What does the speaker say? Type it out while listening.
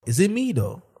Is it me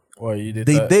though? Well, you did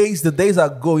The days are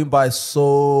going by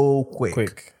so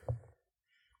quick.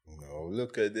 No,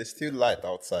 look, there's still light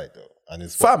outside though, and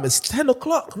it's Fam, it's 10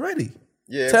 o'clock already.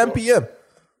 yeah, 10 p.m.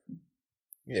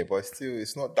 Yeah, but still,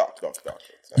 it's not dark.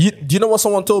 Do you know what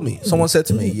someone told me? Someone said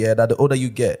to me, yeah, that the older you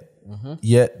get,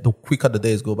 yeah, the quicker the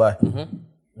days go by.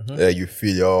 Yeah, you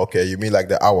feel okay. You mean like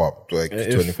the hour, like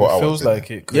 24 hours? It feels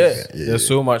like it. 'Cause Yeah. there's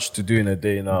so much to do in a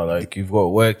day now. Like you've got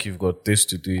work, you've got this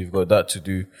to do, you've got that to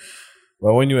do.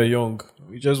 But when you were young,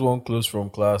 you just want close from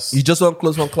class. You just want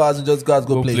close from class and just guys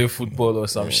go play. Football or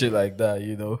some shit like that,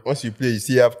 you know. Once you play, you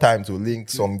still have time to link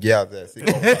some gear there. See,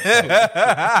 play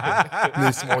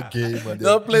small game. And then,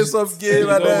 Don't play some game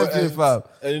and everything, fam.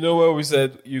 And you know what we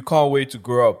said? You can't wait to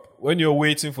grow up. When you're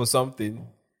waiting for something,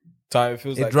 time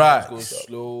feels It like drags. time goes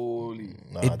slowly.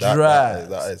 It drags.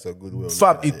 That is a good way. of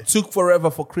Fam, looking at it took forever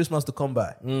for Christmas to come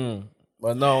by.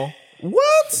 But now,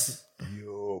 What?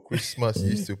 Yo, Christmas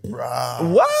used to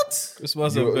proud. What?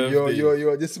 Christmas and birthday.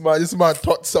 Yo, this man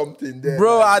taught something there.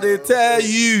 Bro, man. I did tell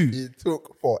you. It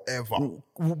took forever.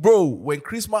 Bro, when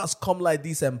Christmas come like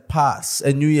this and pass,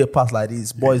 and New Year pass like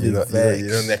this, boys, they vex. You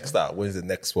know, next up. When's the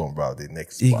next one, bro? The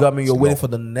next You one. got me, you're It's waiting not- for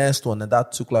the next one, and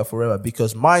that took like forever.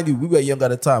 Because mind you, we were young at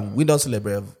the time. We don't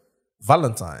celebrate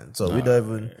Valentine. So we don't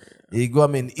even, you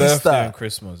got me, in Birthday Easter. and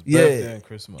Christmas. Yeah. Birthday and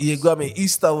Christmas. You got me,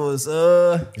 Easter was,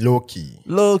 low key.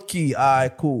 low key,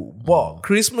 alright, cool. But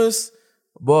Christmas,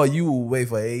 boy, you will wait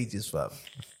for ages, fam.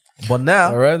 But now,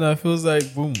 All right, now it feels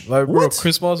like boom. Like, bro, What?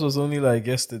 Christmas was only like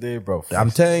yesterday, bro. I'm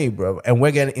telling you, bro, and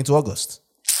we're getting into August.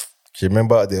 Do you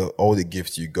remember all the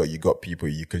gifts you got? You got people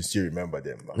you can still remember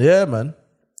them, man. Yeah, man.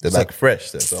 They're like fresh.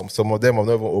 Some of them have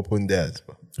never opened theirs.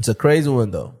 Bro. It's a crazy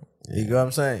one, though. You know what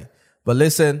I'm saying? But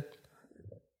listen,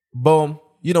 boom,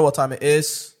 you know what time it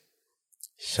is.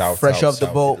 Shout Fresh out, off the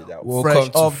shout boat. it out. Fresh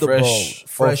off the boat.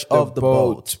 Fresh off the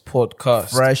boat. podcast.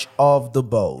 Fresh off the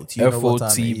boat. You know what time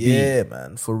it is. FOTB. Yeah,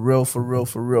 man. For real, for real,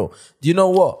 for real. Do you know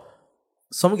what?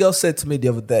 Some girl said to me the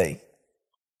other day,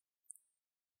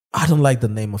 I don't like the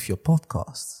name of your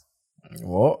podcast.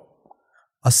 What?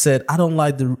 I said, I don't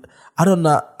like the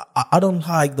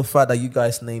fact that you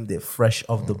guys named it Fresh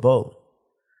Off the Boat.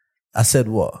 I said,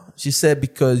 what? She said,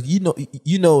 because you know,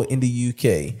 in the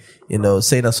UK,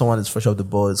 saying that someone is fresh off the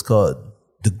boat is called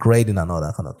degrading and all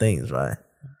that kind of things, right?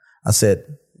 I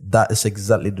said, that is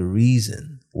exactly the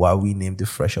reason why we named it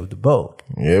Fresh Off the Boat.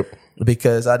 Yep.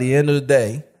 Because at the end of the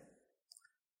day,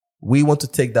 we want to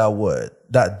take that word,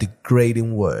 that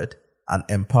degrading word, and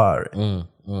empower it. You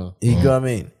know what I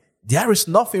mean? There is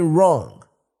nothing wrong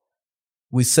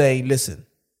with saying, listen,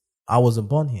 I wasn't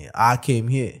born here. I came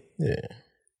here. Yeah.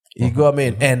 You know what I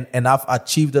mean? And I've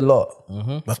achieved a lot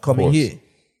by coming here.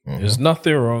 There's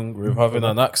nothing wrong with having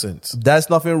an accent. There's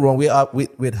nothing wrong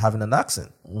with having an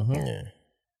accent. Yeah.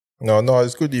 No,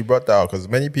 it's good you brought that out because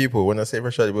many people, when I say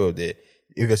fresh out of the boat,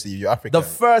 if you're African, The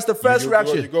first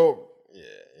reaction. You go,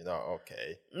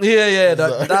 okay. Yeah,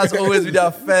 that's always with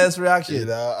their first reaction.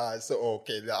 Let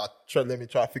me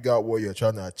try to figure out what you're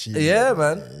trying to achieve. Yeah,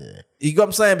 man. Yeah. You know what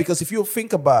I'm saying? Because if you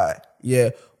think about it, yeah,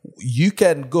 you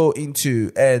can go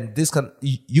into, and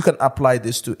you can apply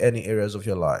this to any areas of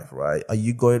your life, right? Are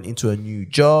you going into a new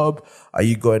job? Are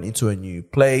you going into a new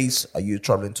place? Are you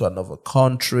traveling to another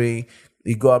country?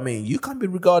 You know what I mean? You can be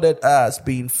regarded as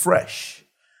being fresh.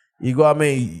 You know what I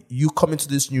mean? You come into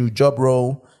this new job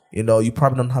role, you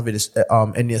probably don't have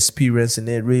any experience in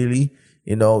it really.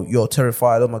 You're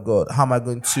terrified. Oh my God, how am I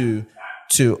going to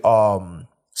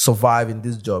survive in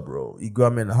this job role? You know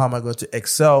what I mean? How am I going to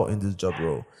excel in this job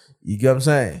role? You get what I'm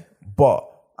saying? But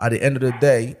at the end of the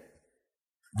day,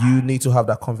 you need to have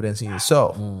that confidence in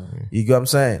yourself. You get what I'm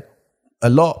saying? A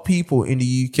lot of people in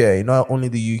the UK, not only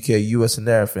the UK, US and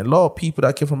everything, a lot of people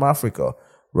that came from Africa,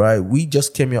 right? We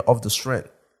just came here off the strength.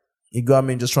 You get what I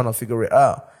mean? Just trying to figure it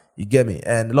out. You get me?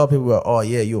 And a lot of people were, oh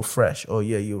yeah, you're fresh. Oh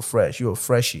yeah, you're fresh. You're a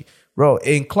freshie. Bro,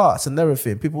 in class and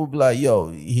everything, people would be like, yo,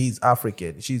 he's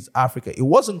African. She's African. It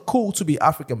wasn't cool to be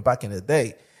African back in the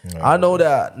day. I know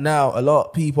that now a lot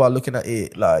of people are looking at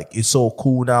it like it's so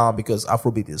cool now because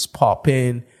Afrobeat is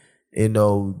popping.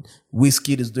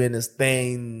 Whiskey is doing his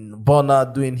thing,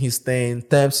 Bonner doing his thing,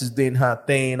 Thames is doing her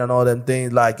thing and all them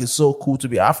things. Like, it's so cool to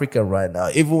be African right now.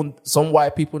 Even some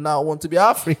white people now want to be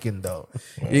African though.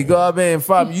 You know what I mean?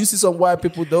 Fam, you see some white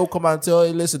people, they'll come and tell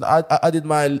you, listen, I did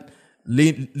my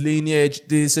lineage,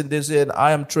 this and this, and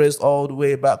I am traced all the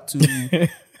way back to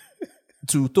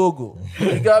to Togo.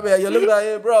 You got me? You're looking at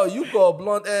it, bro. You got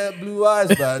blonde hair, blue eyes,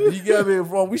 man. You get me?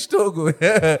 From which Togo?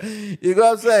 You know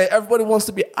what I'm saying? Everybody wants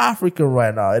to be African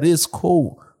right now. It is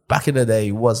cool. Back in the day,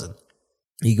 it wasn't.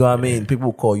 You go what I mean?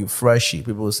 People call you freshy.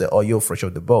 People will say, oh, you're fresh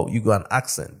off the boat. You got an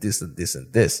accent, this and this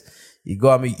and this. You go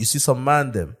what I mean? You see some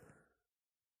man them,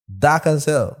 dark as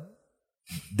hell.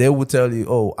 They will tell you,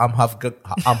 oh, I'm half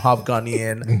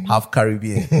Ghanaian, half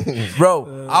Caribbean.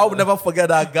 Bro, I will never forget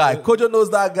that guy. Kojo knows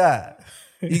that guy.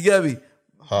 You get me?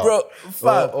 Bro,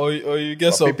 fam. Or you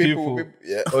get some people.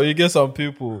 Or you get some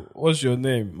people. What's your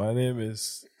name? My name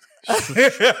is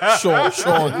Sean.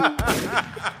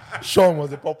 Sean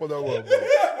was a popular one, bro.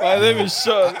 My name is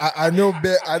Sean. I know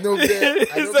better.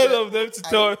 Instead of them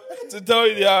to tell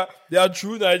you they are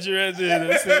true Nigerians,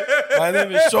 they say, my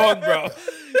name is Sean, bro.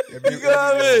 You know what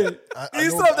I mean?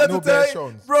 Instead of them to tell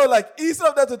you, bro, like, instead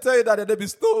of them to tell you that they be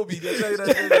Snowy, they tell you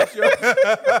that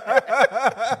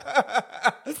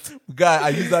they're Sean. Guy, I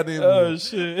use that name, bro. Oh,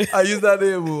 shit. I use that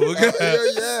name, bro. Okay?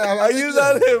 I use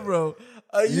that name, bro.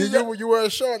 You were a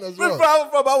Sean as well.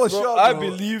 I was Sean, bro. I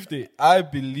believed it. I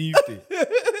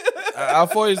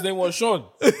thought his name was Sean.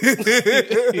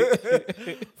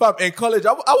 Fam, in college,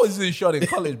 I was using Sean in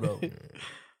college, bro.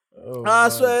 I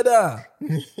swear that.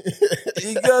 You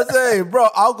get what I'm saying? Bro,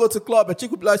 I'll go to club and chick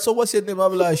will be like, so what's your name?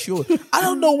 I'll be like, Sean. I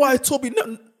don't know why Toby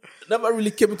never really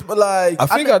came into my life. I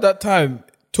think at that time,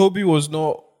 Toby was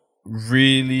not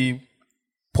really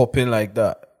popping like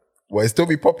that. Well, it's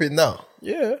Toby popping now.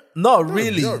 Yeah. Not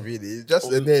really. Not really. It's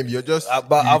just a name. You're just,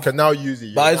 you can now use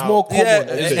it. But it's more common. Yeah,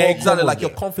 It's more exactly. common. Like you're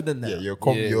confident now. Yeah, you're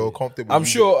comfortable. I'm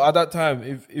sure at that time,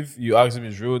 if you ask him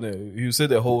his real name, he would say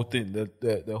the whole thing,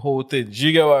 the whole thing. Do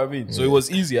you get what I mean? So it was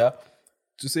easier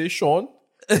to say Sean.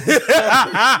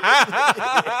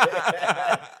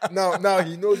 Now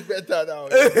he knows better now.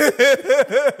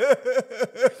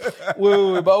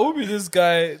 Wait, but who be this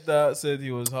guy that said he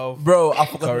was half? Bro, I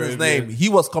forgot his Caribbean? name. He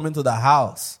was coming to the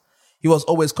house. He was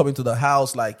always coming to the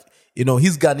house, like, you know,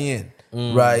 he's Ghanaian,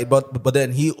 right? But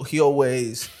then he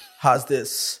always has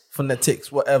this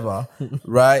phonetics, whatever,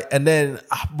 right? And then,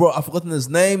 bro, I've forgotten his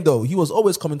name though. He was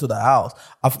always coming to the house.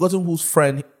 I've forgotten whose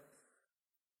friend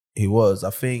he was. I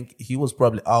think he was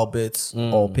probably Albert's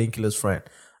or Painkiller's friend.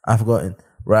 I've forgotten,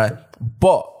 right?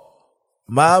 But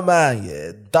my man,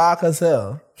 yeah, dark as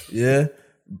hell, yeah.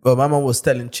 But my man was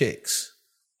telling chicks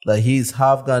that he's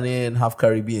half Ghanaian, half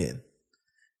Caribbean.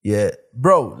 Yeah,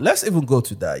 bro, let's even go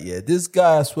to that. Yeah, this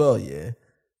guy as well. Yeah,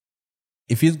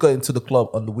 if he's going to the club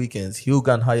on the weekends, he'll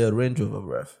go and hire a Range Rover,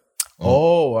 bruv.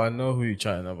 Oh, I know who you're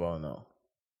chatting about now.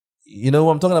 You know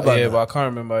what I'm talking about? Yeah, now? but I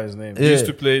can't remember his name. Yeah. He used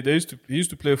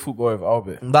to play football with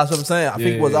Albert. That's what I'm saying. I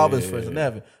think it was Albert's friends and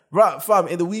everything. Right, fam.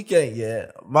 In the weekend, yeah,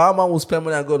 my man will spend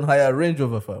money and go and hire a Range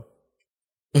Rover, fam.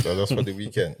 So that's for the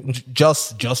weekend.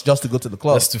 Just to go to the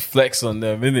club. That's to flex on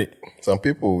them, innit? Some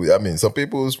people's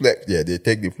flex, yeah, they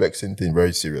take the flexing thing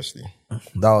very seriously.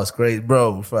 That was crazy,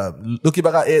 bro. Fam. Looking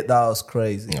back at it, that was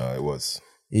crazy. No, it was.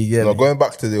 You get me? Going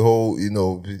back to the whole,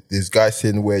 this guy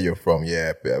saying where you're from.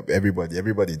 Yeah,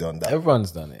 everybody done that.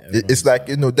 Everyone's done it. It's like,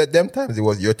 them times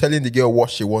you're telling the girl what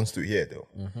she wants to hear though.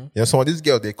 Some of these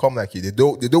girls, they come like you. They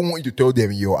don't want you to tell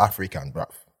them you're African,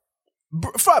 bruv.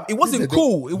 Fam, it wasn't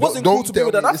cool. It wasn't cool to be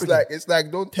with an African. It's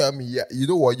like, don't tell me, yeah, you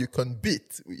know what, you can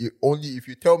beat. Only if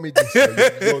you tell me this, you're not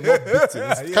beating.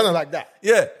 It's kind of like that.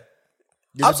 Yeah.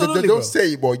 Absolutely, They don't bro.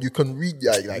 say it, but you can read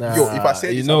yo, if I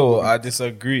say this, I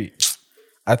disagree.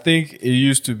 I think it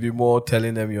used to be more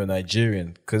telling them you're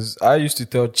Nigerian. Because I used to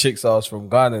tell chicks I was from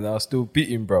Ghana and I was still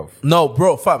beating, bro. No,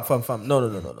 bro, fam.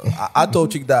 No. I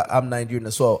told you that I'm Nigerian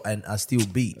as well, and I still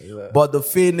beat. But the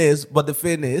thing is,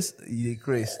 you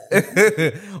Chris.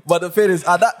 But the thing is,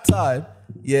 at that time,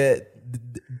 yeah,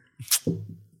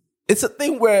 it's a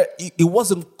thing where it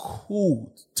wasn't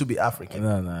cool to be African.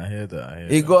 No, I hear that.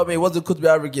 You got me? It wasn't cool to be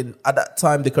African. At that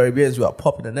time, the Caribbeans were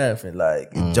popping and everything,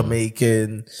 like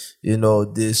Jamaican,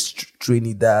 this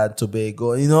Trinidad,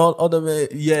 Tobago, all the,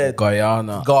 yeah.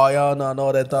 Guyana and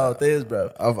all that type of things,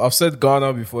 bro. I've said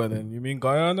Ghana before, and then you mean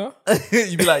Guyana?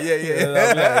 You be like, yeah.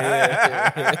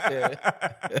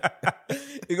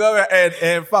 You got me?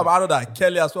 And fam, I know that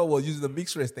Kelly as well was using the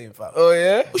mixed race thing, fam. Oh,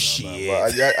 yeah? Oh, shit.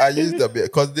 I used a bit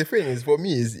because the thing is, for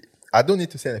me, is I don't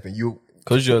need to say anything.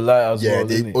 Because you're light as well,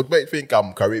 they innit? automatically think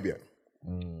I'm Caribbean.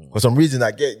 For some reason, I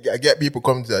get people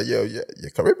coming to you're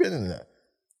Caribbean, isn't it?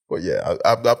 But yeah,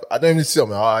 I don't even see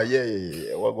them.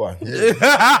 Yeah. What go on? Yeah.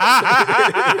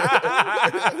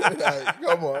 Like,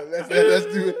 come on, let's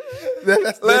do it.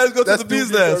 Let's go to the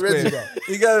business, man.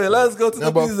 You got me? Let's go to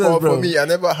the business, bro. For me, I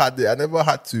never had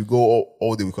to go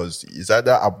all the way because it's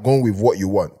either I'm going with what you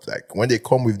want. Like when they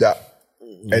come with that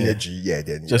energy,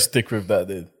 then just stick with that,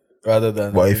 then. Rather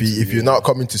than. But if you're not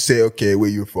coming to say, okay, where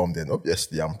you from, then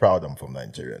obviously I'm proud I'm from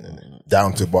Nigeria.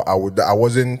 Down to, but I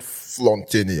wasn't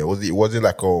flaunting it. It wasn't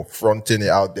like fronting it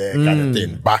out there kind of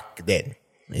thing back then.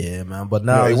 Yeah, man. But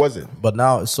now it wasn't. But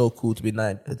now it's so cool to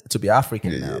be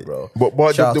African now, bro.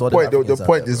 But Shout out to the all point, the Africans out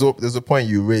point there, is, there's a point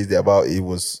you raised there about it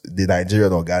was the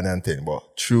Nigerian or Ghanaian thing,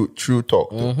 but true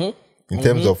talk though. In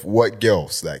terms of what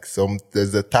girls like,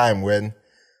 there's a time when,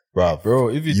 bro,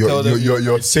 if you tell them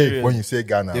you're safe when you say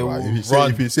Ghana. they Right? will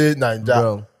If you say Nigeria,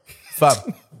 bro.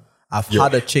 Fam, I've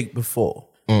had a chick before.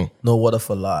 No water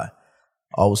for lie.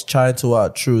 I was trying to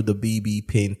out through the BB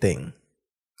pin thing.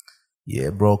 Yeah,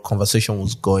 bro. Conversation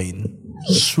was going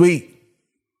sweet.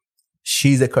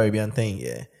 She's a Caribbean thing,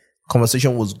 yeah.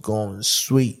 Conversation was going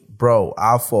sweet, bro.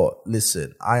 I thought,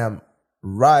 listen, I am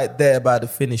right there by the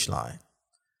finish line.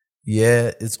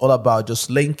 Yeah, it's all about just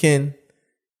linking,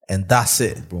 and that's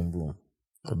it. Boom, boom.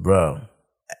 Bro.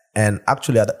 And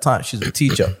actually at that time, she's a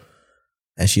teacher.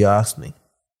 And she asked me,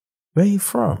 where are you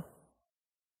from?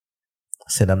 I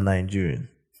said, I'm Nigerian.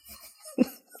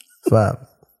 Fam.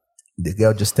 The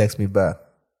girl just texted me back.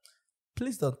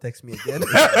 Please don't text me again.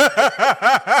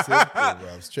 simple,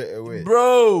 bro, straight away.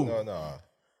 Bro. No.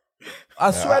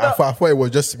 I swear I that. thought it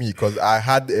was just me because I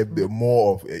had a bit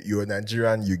more of you're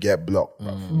Nigerian, you get blocked.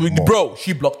 Bro,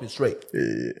 she blocked me straight.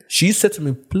 Yeah. She said to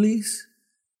me, please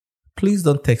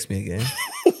don't text me again.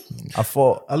 I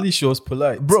thought, At least she was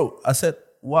polite. bro, I said,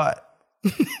 why?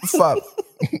 Fam.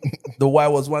 The why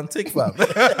was one tick, fam.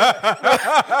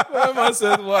 I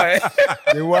said why?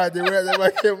 The why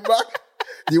came back.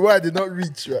 The why did not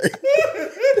reach, right?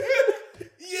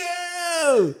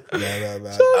 Yeah.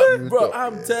 Nah. Bro,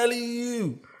 I'm telling you.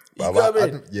 You But got I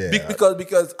me? don't- yeah.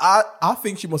 Because I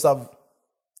think she must have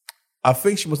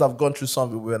gone through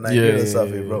something with a Nigerian Yeah, or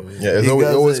something, bro. Yeah, it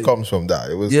always comes from that.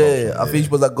 It always comes Yeah, from, I think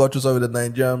she must have gone through something with a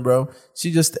Nigerian, bro.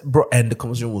 She just, bro, and the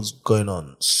conversation was going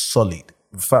on solid.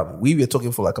 Fam, we were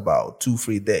talking for like about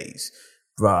 2-3 days.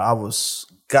 Bro, I was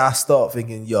gassed up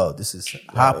thinking, yo, this is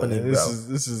happening, bro.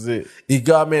 This is it. You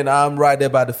got me, and I'm right there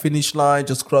by the finish line,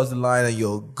 just cross the line, and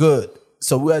you're good.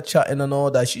 So we were chatting and all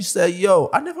that. She said, yo,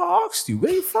 I never asked you,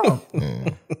 where you from?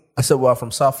 I said, well, I'm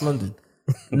from South London.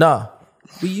 Nah,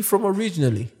 where you from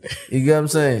originally? You get what I'm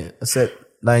saying? I said,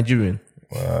 Nigerian.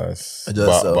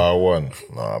 Bar one.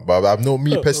 Nah, but I know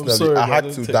me personally, sorry, I but had I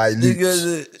to don't You guys,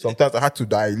 dilute. Sometimes I had to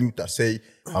dilute. I say,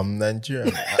 I'm Nigerian.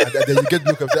 And then you get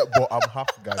look at that, but I'm half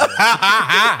Ghanaian.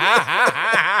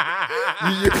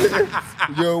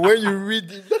 Yo, when you read,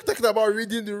 you're not talking about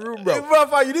reading the room, bro.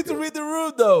 Bro, you need to read the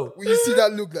room, though. When you see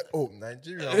that look like, oh,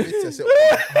 Nigerian, wait I say, oh,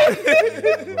 I'm half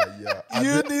Ghanaian, bro. Yeah.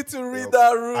 You need to read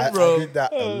that room, bro. I did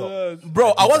that a lot.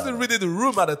 Bro, I wasn't reading the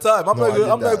room at the time. I'm No, I did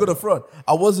not that. going to front.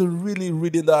 I wasn't really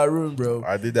reading that room, bro.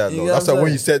 I did that. You Though. know That's what why I'm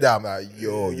when you saying? said that, I'm like,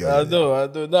 yo. I know.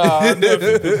 Nah, I know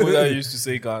people that used to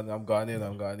say Ghana, I'm Ghanaian. I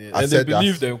And they said that.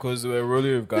 believe them because they were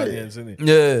rolling with Ghanaians, innit?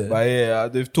 Yeah. But yeah,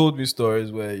 they've told me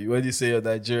stories where when you say you're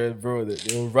Nigerian, bro, they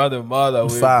will run a mile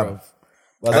away, Fam. bro.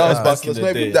 But that was back in It's the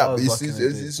not day. even that. That was back in the day.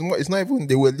 It's not even.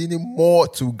 They were leaning more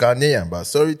to Ghanaian, but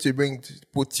sorry to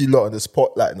put T-Lot on the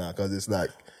spotlight now because it's like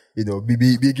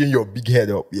bigging your big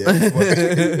head up, yeah. But It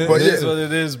is yeah, what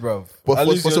it is, bro. but At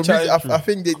least for you're some reason, trying I to.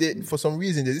 think they for some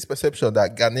reason there's this perception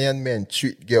that Ghanaian men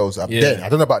treat girls. Yeah. Then I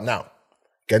don't know about now.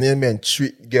 Ghanaian men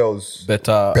treat girls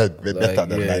better better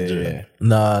than Nigerian. yeah.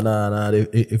 Nah.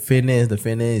 The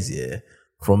thing is, yeah,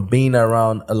 from being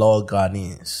around a lot of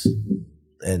Ghanaians,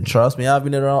 and trust me, I've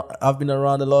been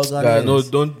around a lot of Guy,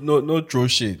 Ghanaians. no throw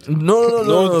shit. No,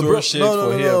 Don't throw bro. shade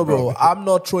No, for here, bro. I'm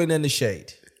not throwing any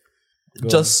shade.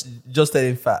 Just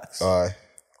stating facts.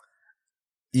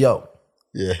 Yo,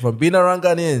 Yeah. from being around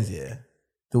Ghanaians, yeah,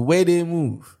 the way they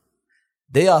move,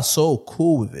 they are so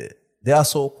cool with it. They are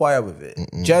so quiet with it,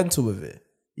 gentle with it.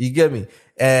 You get me?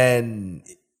 And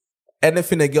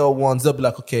anything a girl wants, they'll be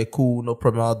like, okay, cool, no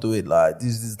problem, I'll do it. Like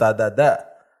this, that.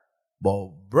 But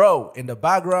bro, in the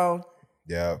background,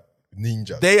 Yeah,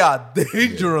 ninjas. they are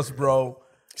dangerous, bro.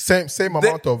 Same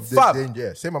amount of fam.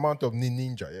 danger. Same amount of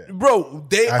ninja. Yeah. Bro,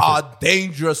 they I are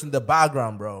dangerous in the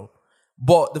background, bro.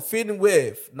 But the thing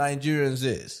with Nigerians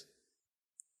is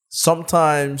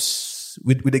sometimes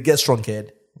with the get strong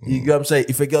head, you get what I'm saying?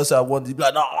 If a girl say I want to be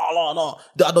like, no,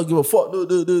 I don't give a fuck.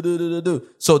 Do.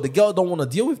 So the girl don't want to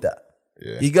deal with that.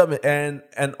 Yeah. You get me? And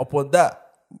upon that,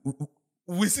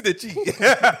 we see the cheek. You get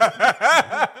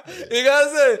what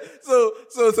I'm saying?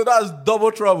 So that's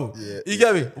double trouble. Yeah. You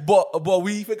get me? But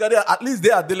we figure at least they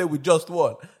are dealing with just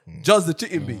one. Just the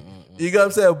chicken beat. You get what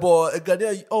I'm saying? But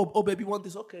Ghanaian, oh baby, want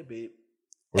this? Okay, babe.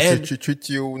 Or And treat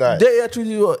you nice. they treat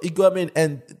you, you know what I mean?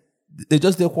 And They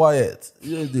just stay quiet.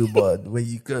 You do, but when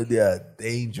you go, they are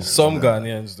dangerous. Some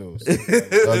Ghanaians though.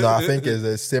 No, I think it's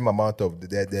the same amount of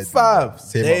the Fam,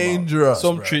 same dangerous.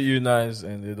 Some bro. treat you nice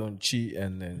and they don't cheat,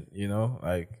 and then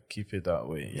like keep it that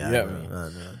way. You get me?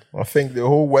 I think the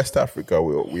whole West Africa,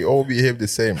 we all behave the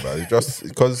same, bro. It's just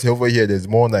because over here there's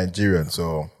more Nigerians,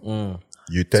 so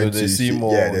you So tend they to see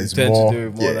more. Yeah, You there's tend more. to do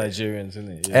with more Yeah. Nigerians,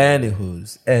 innit? Yeah.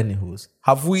 Anywho's.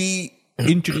 Have we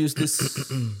introduced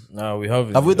this? No, we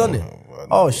haven't. Have we done it?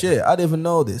 Oh shit! I didn't even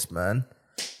know this, man.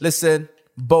 Listen,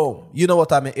 boom. You know what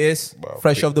time it is?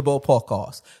 Fresh Off the Boat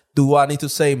podcast. Do I need to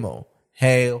say more?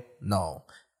 Hell no.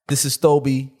 This is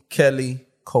Toby, Kelly,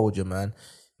 Koja, man.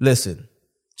 Listen,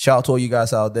 shout out to all you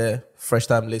guys out there, fresh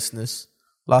time listeners,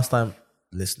 last time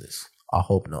listeners. I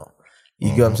hope not. You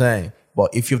get what I'm saying?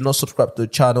 But if you've not subscribed to the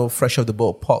channel, Fresh Off the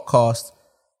Boat podcast,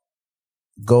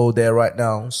 go there right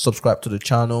now. Subscribe to the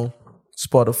channel,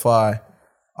 Spotify,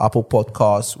 Apple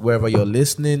Podcasts, wherever you're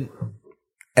listening,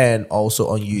 and also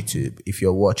on YouTube if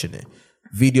you're watching it.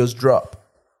 Videos drop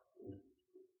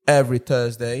every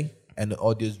Thursday, and the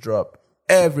audios drop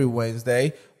every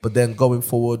Wednesday. But then going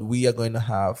forward, we are going to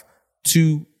have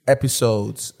 2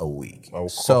 episodes a week.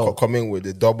 So coming with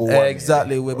the double one.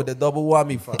 Exactly, with the double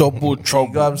whammy. Fam. Double You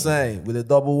trouble. know what I'm saying? With a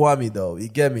double whammy, though. You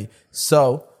get me?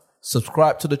 So,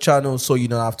 subscribe to the channel so you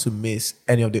don't have to miss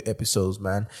any of the episodes,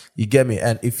 man. You get me?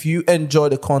 And if you enjoy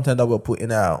the content that we're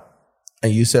putting out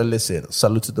and you say, listen,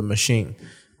 salute to the machine,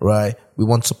 right? We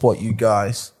want to support you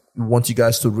guys. We want you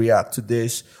guys to react to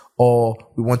this, or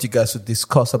we want you guys to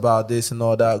discuss about this and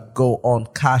all that. Go on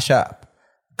Cash App.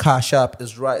 Cash App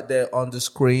is right there on the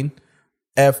screen.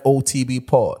 FOTB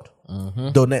Pod.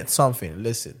 Donate something.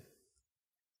 Listen,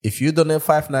 if you donate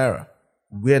 5 naira,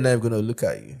 we're never going to look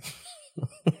at you.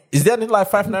 Is there anything like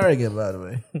 5 naira again, by the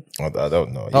way? I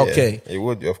don't know. Okay. Yeah, it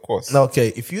would, of course.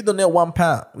 Okay, if you donate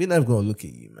 £1, we're never going to look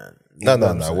at you, man. You know what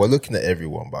I'm No. saying? We're looking at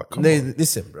everyone, but come on.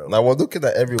 Listen, bro. Now we're looking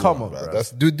at everyone. Come on, bro. bro.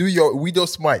 That's, do your widow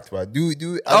smite, bro.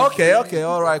 Do. Okay,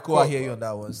 all right, cool. I hear you on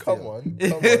that one. Come still. on.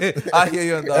 I hear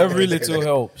you on that Every one. little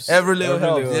helps. Every little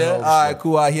helps, yeah? helps, All right,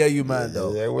 cool. I hear you, man,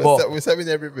 though. Yeah, But- we're selling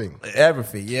everything.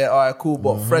 everything, yeah. All right, cool.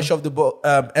 But Fresh Off the Boat,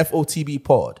 FOTB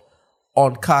Pod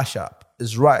on Cash App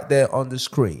is right there on the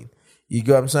screen. You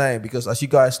get what I'm saying? Because as you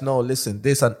guys know, listen,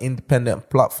 this is an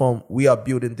independent platform. We are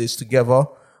building this together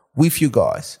with you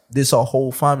guys. This is a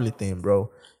whole family thing, bro.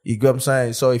 You get what I'm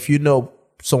saying? So if you know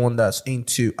someone that's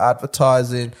into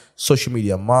advertising, social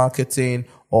media marketing,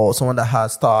 or someone that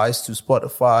has ties to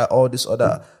Spotify, all these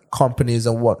other companies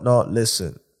and whatnot,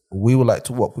 listen, we would like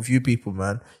to work with you people,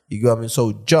 man. You get what I mean?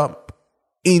 So jump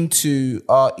into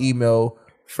our email,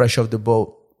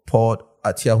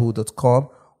 freshofftheboatpod@yahoo.com,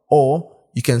 or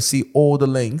you can see all the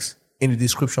links in the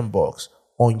description box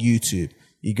on YouTube.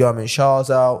 You get what I mean? Shout us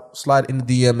out, slide in the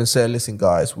DM and say, listen,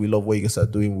 guys, we love what you guys are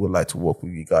doing. We would like to work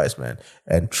with you guys, man.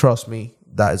 And trust me,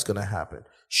 that is going to happen.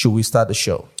 Should we start the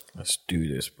show? Let's do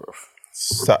this, bro.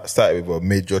 Start with a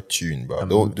major tune, bro.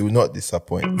 Do not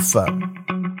disappoint.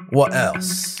 Fam. What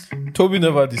else? Toby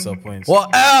never disappoints.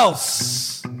 What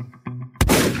else?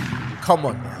 Come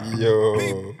on now.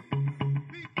 Yo.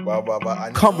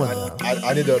 Come on.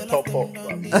 I need a top up,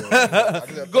 bro.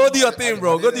 Go do your thing,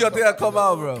 bro. Go do your thing and come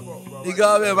out, bro. You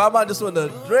got me. My man just want to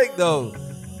drink, though.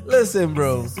 Listen,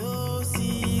 bro.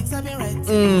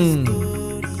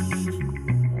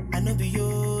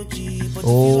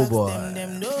 Oh, boy.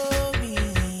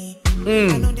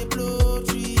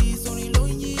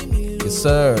 Yes,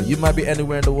 sir. You might be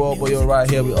anywhere in the world, but you're right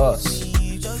here with us.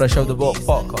 Fresh Off the Boat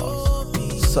podcast.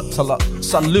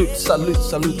 Salute.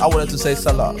 I wanted to say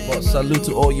salat, but salute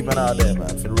to all you men out there,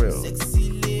 man, for real.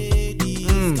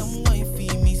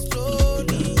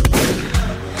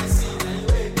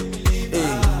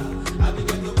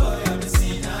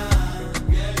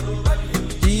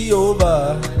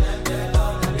 Jehovah.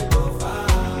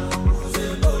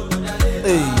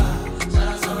 Hey.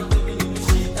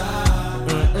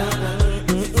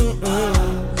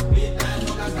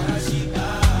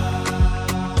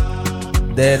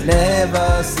 They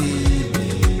never see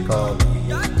me come.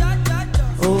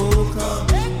 Oh, come.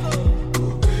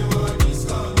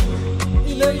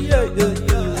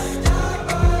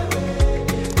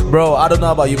 Bro, I don't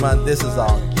know about you, man. This is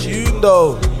our tune,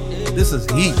 though. This is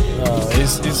heat.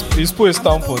 He's put a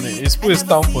stamp on it. He's put a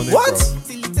stamp on it. What? Bro.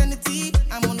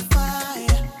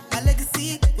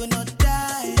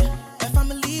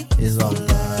 It's on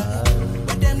fire.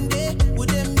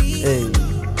 Hey.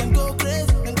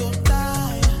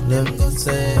 Them no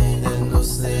say, them no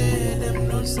say, them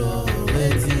no so.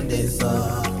 Waiting they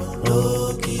saw.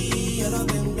 Okay, all of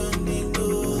them done they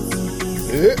know.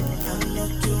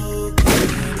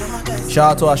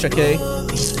 Shout out to Asha K.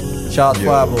 Shout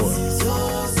out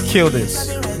Fireboy. Kill this.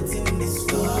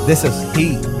 This is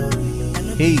heat.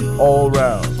 Heat all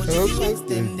round.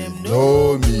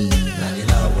 Know me.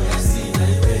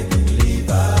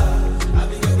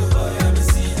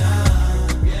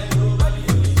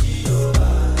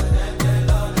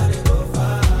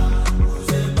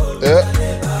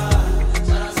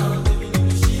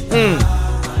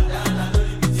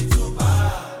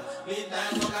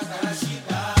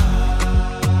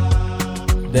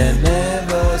 They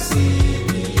never see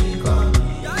me come.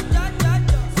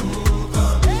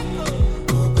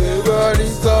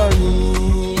 Everybody's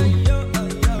turning.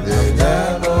 They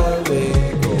never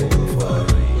wake up.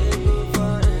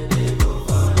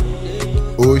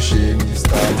 Oh shit,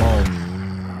 Mr. Money.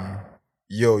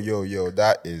 Yo,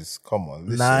 that is, come on,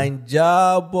 listen.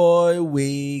 Ninja boy,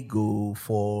 we go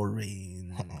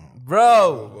foreign.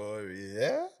 Bro,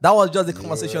 Yeah? that was just the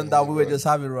conversation that we were just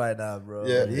having right now, bro.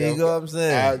 Yeah, you know what I'm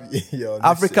saying? Yo, listen.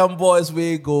 African boys,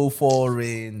 we go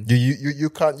foreign. You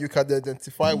can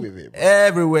identify with it, bro.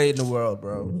 Everywhere in the world,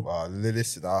 bro. Wow,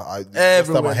 listen, I last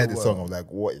Everywhere time I in heard the the song, world. I'm like,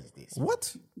 what is this?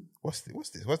 What? What's this?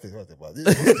 What's about this?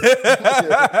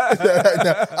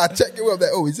 I checked it. I'm like,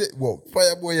 oh, is it what?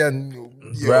 Fireboy and yo.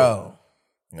 Bro.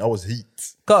 I was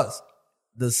heat. Cause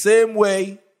the same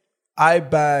way I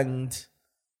banged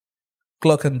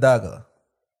Clock and Dagger.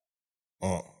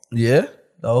 Yeah?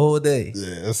 The whole day.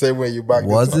 Yeah, the same way you back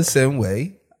Was the same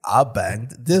way I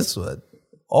banged this one.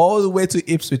 All the way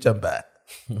to Ipswich and back.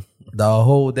 The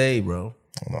whole day, bro.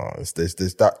 No, it's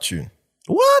that tune.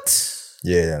 What?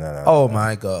 Yeah, no. Oh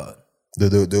my God.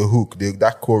 The hook,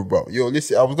 that chord, bro. Yo,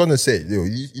 listen, I was gonna say, yo,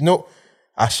 you know,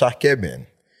 Ashake, man.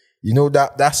 You know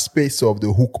that space of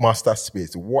the hook master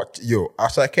space. What, yo,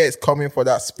 Ashake is coming for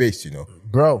that space, you know.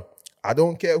 Bro, I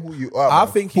don't care who you are. I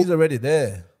man. think he's already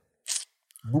there.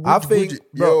 I think,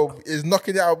 bro. yo, is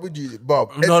knocking it out Buju,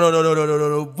 Bob. No.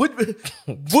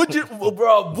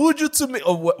 Buju to me.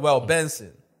 Oh, well,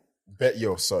 Benson.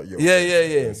 Sorry, yo.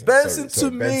 Yeah. Benson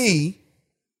sorry, to me,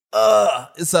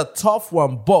 it's a tough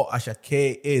one, but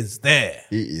Ashake is there.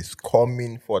 He is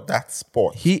coming for that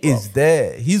spot. He is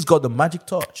there. He's got the magic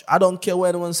touch. I don't care what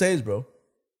anyone says, bro.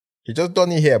 He just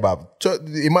done it here, Bob.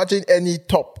 Imagine any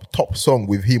top song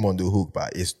with him on the hook,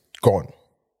 but it's gone.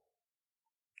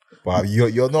 But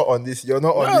you're not on this. You're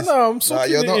not on this. No, I'm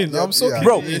soaking it in. I'm soaking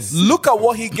Bro, it in. look at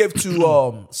what he gave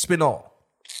to Spinall.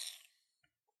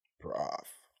 Bruv.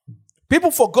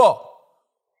 People forgot.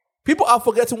 People are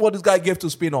forgetting what this guy gave to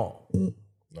Spinall. No.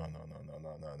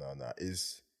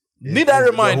 Need I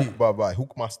remind you? Bye.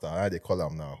 Hookmaster. How they call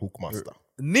him now? Hookmaster.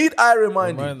 Need I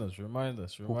remind you? Remind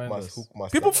us.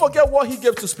 Hookmaster. People forget what he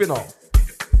gave to Spinall.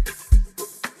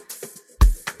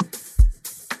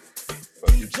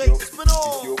 DJ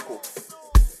Spinall.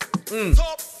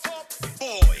 Top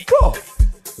boy. Bro,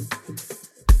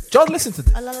 just listen to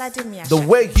this. The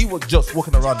way he was just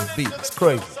walking around the beat, it's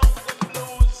crazy.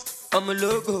 ọmọ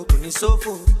ológo kò ní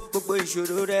sófò gbogbo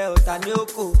ìṣòro rẹ ọ̀tá ní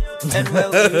òkò ẹnu ẹ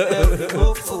ò ní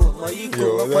òfò ọmọ yìí kò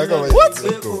ọpọlọ ní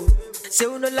ìgbéko. Say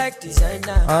you no like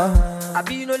designer,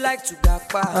 abi you no like to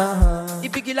gapa.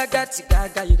 Ibigi like that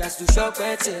gaga, you got to shop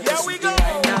it. Here we go.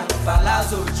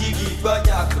 Palazzo, Jiggy,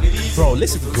 Boya, Bro,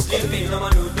 listen to this.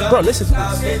 Bro, listen to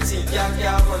this.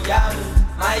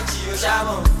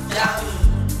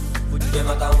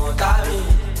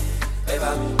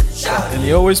 And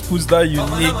he always puts that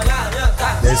unique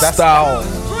style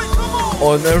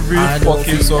on every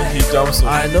fucking song he jumps on.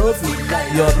 I know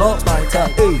you're not my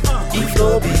type. Hey, if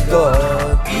no be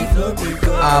God,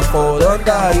 I fall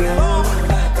under you.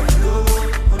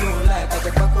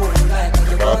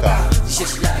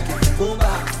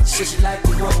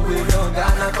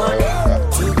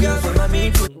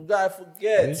 Guy,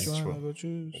 forget.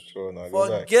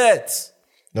 Forget.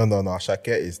 No. Ashake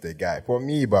is the guy. For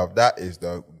me, bruv, that is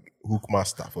the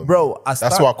Hookmaster for me. Bro, that's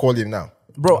what I call him now.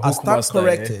 Bro, I stand Hookmaster,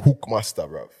 corrected. Hookmaster,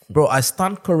 bruv. Bro, I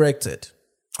stand corrected.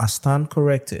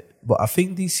 But I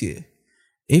think this year,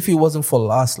 if it wasn't for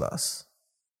Last,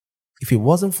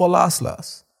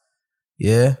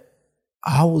 yeah,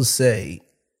 I would say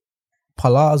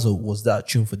Palazzo was that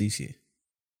tune for this year.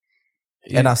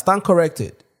 And I stand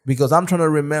corrected because I'm trying to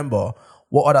remember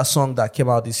what other song that came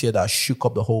out this year that shook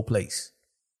up the whole place.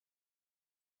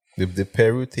 The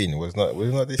Peru thing was not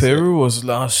this Peru year. was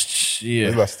last year. It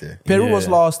was last year. Peru Yeah. was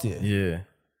last year. Yeah.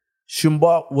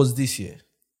 Shumba was this year.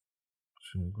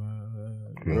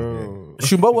 Bro.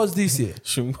 Shumba was this year.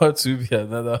 Shumba to be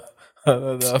another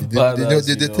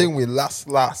The thing with last,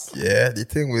 yeah. The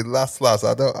thing with last,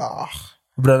 I don't.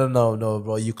 Bro, no,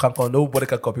 bro. You can't. Nobody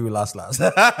can copy with last. No,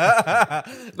 forget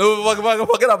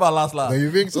about last. No,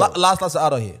 you think so? Last is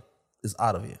out of here. It's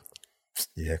out of here.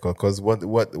 Yeah, because what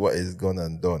is gone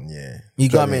and done, yeah. You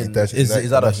got me?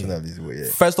 Is out of here. International, yeah.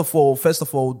 First of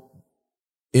all,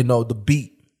 you know, the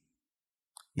beat.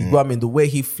 You got me? The way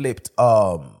he flipped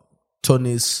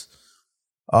Tony's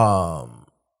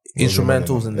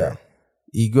instrumentals in there.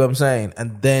 You get what I'm saying?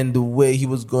 And then the way he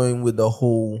was going with the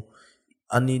whole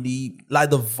the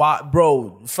vibe,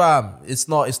 bro, fam, it's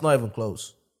not even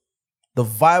close. The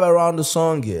vibe around the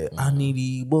song, yeah. I need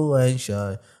the boy and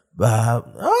shy. No.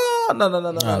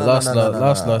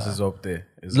 Last is up there.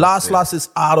 Last is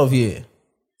out of here.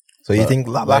 So you think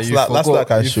last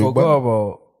can you show?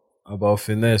 forgot about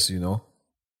Finesse, you know?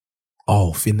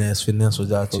 Oh, Finesse was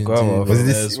that tune Forgot too. about Was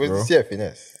Finesse, this bro. year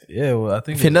Finesse? Yeah, well, I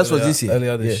think Finesse was this year.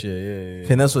 Earlier this year, yeah.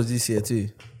 Finesse was this year too.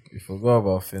 You forgot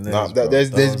about Finesse. Nah, bro. there's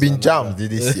That been was jams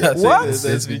this year. What?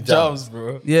 There's been jams,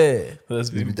 bro. Yeah. There's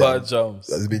been been bad jams. jams.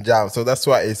 There's been jams. So that's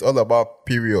why it's all about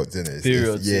periods, isn't it?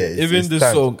 Periods. Yeah. Even it's this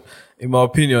time. song, in my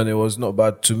opinion, it was not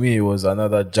bad. To me, it was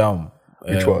another jam.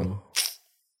 Which one?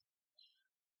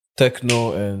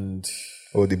 Techno and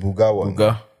Oh, the Buga one.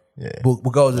 Buga. Yeah.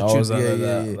 Buga was a That tune. was Yeah.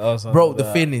 another- that was Bro, the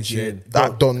another thing is, yeah. tune.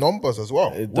 That done numbers as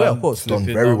well. It Well, done of course. Done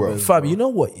flipping very well. numbers, Fam, bro. you know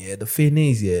what? Yeah, the thing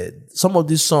is, yeah, some of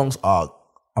these songs are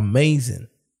amazing,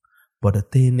 but the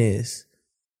thing is,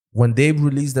 when they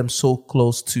release them so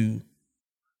close to,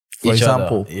 for Each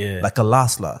example, other, yeah. like a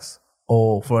Last,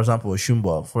 or for example, a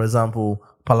Shumba, for example,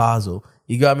 Palazzo,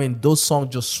 you got what I mean? Those songs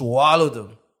just swallow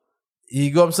them. You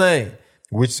get what I'm saying?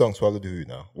 Which song swallowed you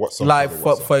now? What song? Like swallowed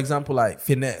what song? for example, like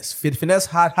Finesse. Finesse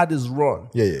had his run.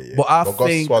 Yeah. But I got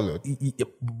think, swallowed.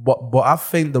 but I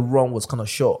think the run was kind of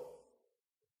short.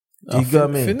 You get what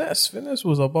I mean? Finesse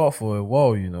was about for a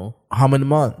while, you know. How many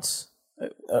months?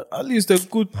 At least a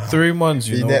good 3 months,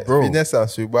 you know, bro. Finesse and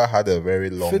Suba had a very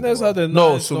long Finesse run. had a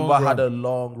No, nice Sumba long had run. a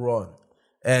long run,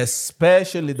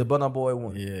 especially the Burna Boy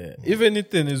one. Yeah. If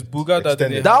anything, it's Buga that Extended.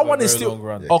 didn't That have a one is very still long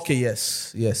run. okay.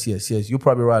 Yes. You're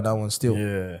probably right. That one still.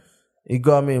 Yeah. You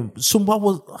got me.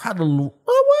 Sumba had a what?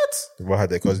 Suba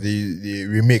had it because the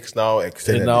remix now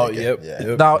extended. And now, it again. yep. Yeah.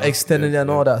 yep. Now extended and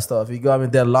all that stuff. You got me.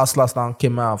 Their last now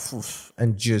came out poof,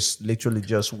 and just literally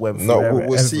just went. No, forever,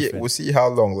 we'll see. everything. We'll see how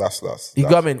long last. You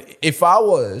got me. If I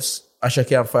was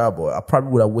Ashake and Fireboy, I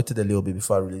probably would have waited a little bit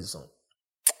before I released the song.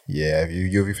 Yeah, if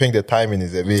you think the timing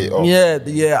is a bit off.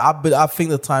 Yeah. I think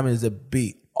the timing is a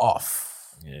bit off.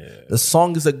 Yeah. The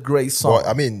song is a great song. But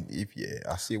I mean,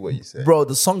 I see what you said. Bro,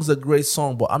 the song's a great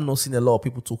song, but I'm not seeing a lot of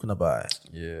people talking about it.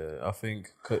 Yeah. I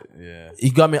think, yeah.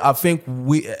 You got me? I think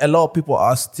a lot of people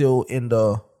are still in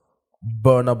the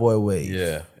Burna Boy way.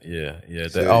 Yeah. The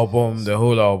So, the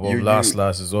whole album, you- Last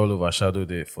is all overshadowed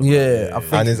it. For Yeah, that. I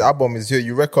think And his album is here.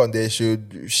 You reckon they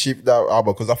should ship that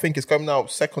album because I think it's coming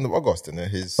out 2nd of August, isn't it?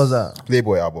 His What's that?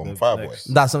 Playboy album, Fireboy.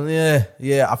 next- that's something.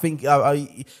 Yeah. I think,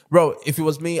 bro, if it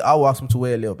was me, I would ask him to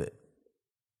wait a little bit.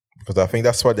 Because I think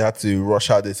that's why they had to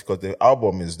rush out this because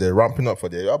they're ramping up for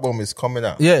the album is coming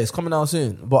out. Yeah, it's coming out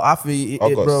soon. But I feel,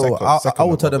 August, bro, I 2nd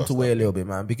would of tell them to August, wait a little bit,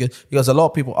 man, because a lot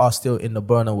of people are still in the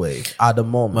Burna wave at the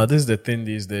moment. Man, this is the thing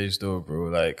these days, though,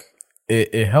 bro. Like,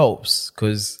 it helps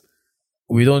because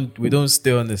we don't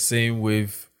stay on the same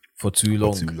wave for too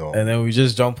long, and then we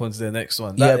just jump onto the next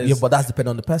one. That Yeah, is- but that's depending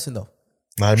on the person, though.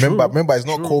 Now remember, it's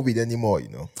not COVID anymore. You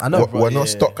know, I know, we're not yeah,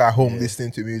 stuck at home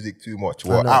listening to music too much.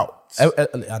 We're out.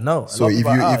 I know. So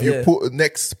if you put a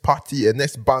next party, a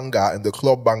next banger, and the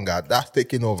club banger, that's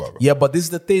taking over. Bro. Yeah, but this is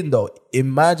the thing though.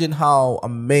 Imagine how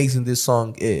amazing this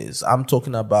song is. I'm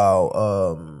talking about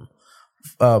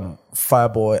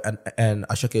Fireboy and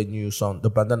Ashake new song, the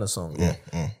Bandana song. Yeah.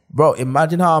 Bro,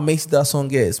 imagine how amazing that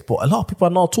song is. But a lot of people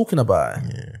are not talking about it.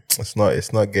 Yeah. It's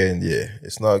not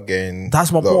getting.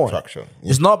 That's my a lot of point. traction.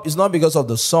 It's not because of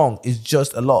the song. It's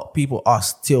just a lot of people are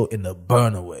still in the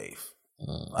Burna wave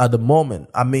at the moment.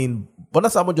 I mean,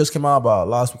 Bonus album just came out about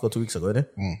last week or 2 weeks ago, didn't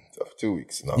it? 2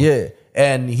 weeks now. Yeah,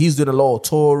 and he's doing a lot of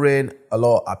touring, a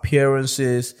lot of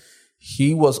appearances.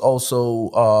 He was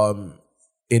also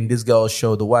in this girl's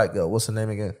show, the white girl. What's her name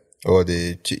again? Or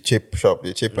the chip shop,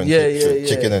 the chip and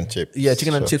chicken and chips. Yeah,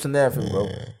 chicken and shop. chips and everything, bro.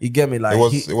 You get me? Like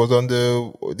It was on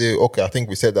the okay. I think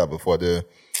we said that before the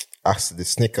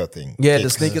sneaker thing. yeah, the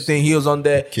Kicks. sneaker thing. He was on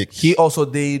there. Kicks. He also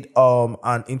did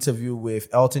an interview with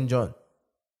Elton John.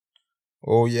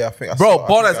 Oh yeah, I think. Bro,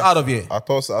 Bonner's out of here. I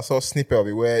saw a snippet of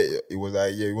it where it was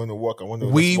like, yeah, you want to work. I want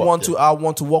to. I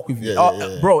want to work with you,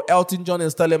 Yeah. bro. Elton John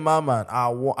is telling my man,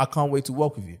 I can't wait to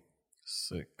work with you.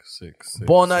 Sick.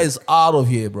 Bonner is out of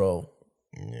here, bro.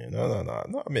 Yeah,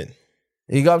 no. I mean,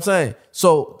 You got what I'm saying?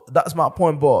 So that's my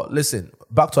point. But listen,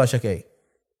 back to Ashake.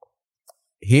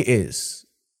 He is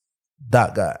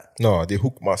That guy. No, the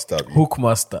hook master.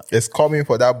 Hookmaster. It's coming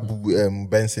for that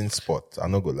Benson spot.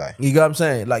 I'm not gonna lie. You get what I'm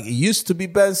saying? Like, it used to be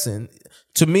Benson.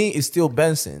 To me, it's still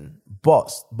Benson.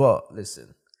 But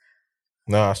listen.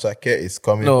 No, Shake is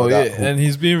coming No, for yeah, that hook. and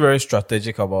he's being very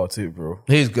strategic about it, bro.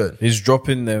 He's good. He's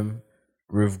dropping them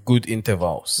with good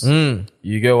intervals.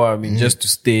 You get what I mean? Just to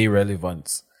stay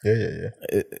relevant. Yeah.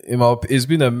 It's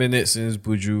been a minute since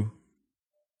Buju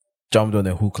jumped on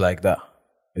a hook like that.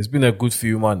 It's been a good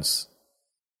few months.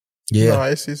 Yeah. No,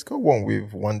 it's got one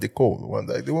with One Day Cole.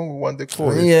 The one with One Day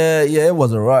Cole. Yeah, it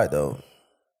was alright though.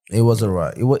 It was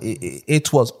alright.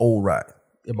 It was alright,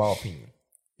 in my opinion.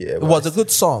 Yeah, It was a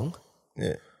good song,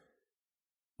 Yeah.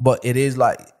 but it is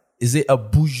like, is it a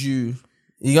Buju?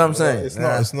 You know what I'm saying?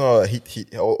 It's not a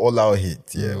hit, all out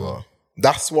hit. Yeah, well,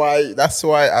 that's why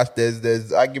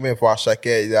there's argument for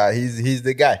Ashake that he's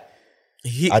the guy.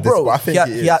 He, At this bro, point, I think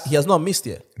he he is. has not missed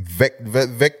yet.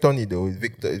 Victony though,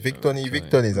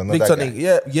 Victony is another Victor,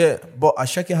 guy. yeah, but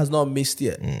Ashake has not missed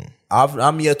yet.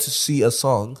 I'm yet to see a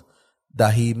song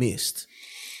that he missed.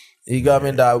 You got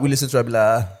me? That we listen to it, be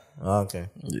like, okay,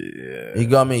 Yeah. you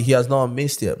got me? He has not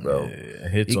missed yet, bro.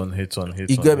 Hits on.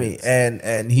 You got me?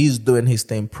 And he's doing his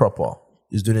thing proper.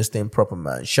 He's doing his thing proper,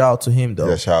 man. Shout out to him though.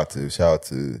 Yeah, shout out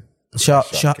to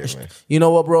Ashake, man. You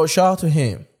know what, bro? Shout out to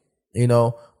him. You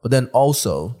know, but then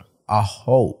also, I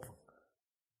hope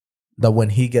that when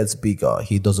he gets bigger,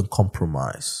 he doesn't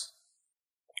compromise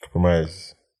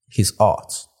his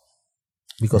art,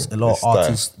 because a lot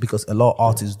of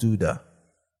artists do that.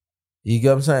 You get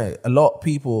what I'm saying? A lot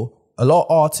of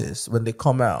artists, when they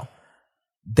come out,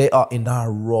 they are in that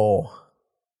raw,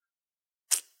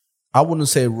 I wouldn't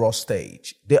say raw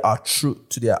stage. They are true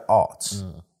to their art.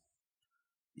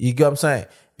 You get what I'm saying?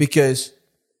 Because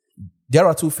there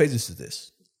are two phases to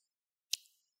this.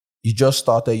 You just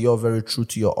started, you're very true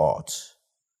to your art.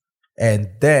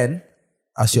 And then,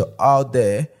 as you're out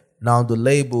there, now the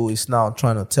label is now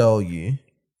trying to tell you,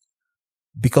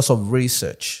 because of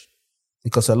research,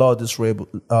 because a lot of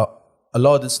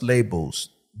these labels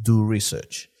do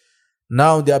research.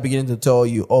 Now they are beginning to tell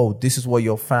you, oh, this is what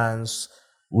your fans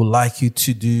would like you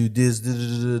to do, this,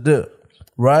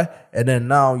 right? And then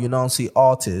now you now see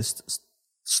artists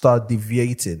start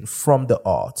deviating from the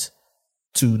art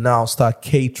to now start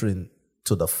catering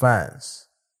to the fans.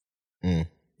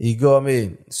 You go what I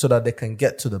mean? So that they can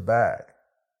get to the bag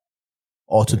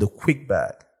or to the quick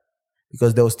bag.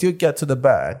 Because they'll still get to the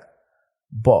bag,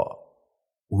 but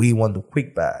we want the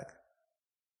quick bag.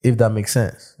 If that makes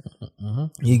sense.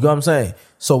 You go what I'm saying?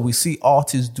 So we see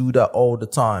artists do that all the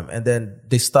time, and then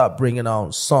they start bringing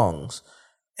out songs,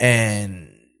 and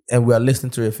we are listening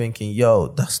to it thinking, yo,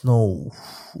 that's not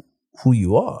who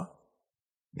you are.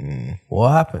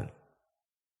 What happened?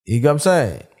 You get what I'm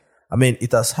saying? I mean,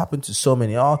 it has happened to so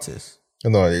many artists.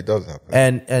 No, it does happen.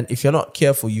 And if you're not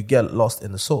careful, you get lost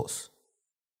in the sauce.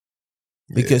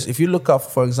 Because if you look up,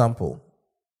 for example,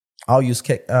 I'll use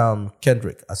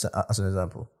Kendrick as an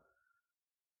example.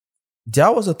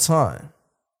 There was a time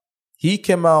he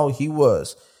came out, he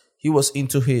was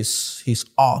into his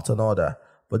art and all that,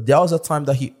 but there was a time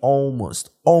that he almost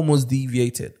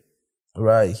deviated,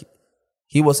 right?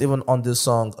 He was even on this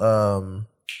song,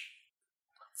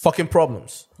 Fucking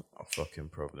Problems. Fucking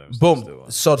Problems. Boom.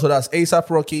 So that's A$AP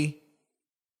Rocky,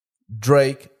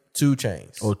 Drake, 2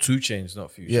 Chainz. Oh, 2 Chainz,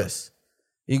 not Future. Yes.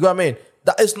 You know what I mean?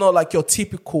 That is not like your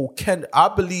typical I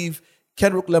believe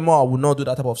Kendrick Lamar would not do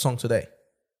that type of song today.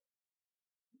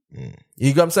 You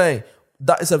know what I'm saying?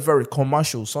 That is a very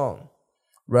commercial song,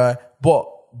 right? But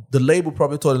the label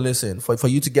probably told him, listen, for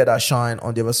you to get that shine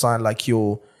on the other side, like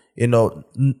your,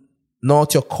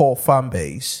 not your core fan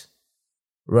base,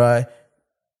 right?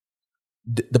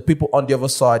 The people on the other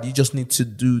side, you just need to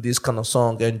do this kind of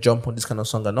song and jump on this kind of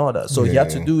song and all that. So he had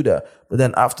to do that. But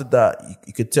then after that,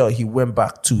 you could tell he went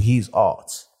back to his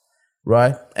art,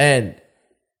 right? And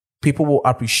people will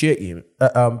appreciate him.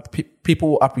 People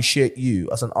will appreciate you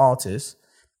as an artist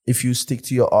if you stick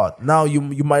to your art. Now, you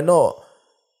might not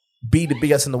be the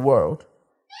biggest in the world,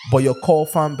 but your core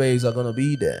fan base are going to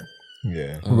be there.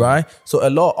 Yeah. Right? So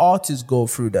a lot of artists go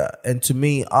through that. And to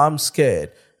me, I'm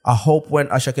scared. I hope when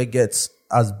Ashake gets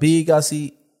as big as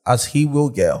he will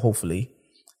get, hopefully,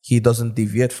 he doesn't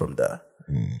deviate from that.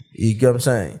 You get what I'm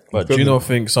saying? But do you not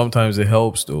think sometimes it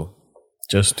helps though,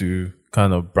 just to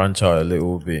kind of branch out a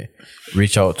little bit,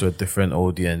 reach out to a different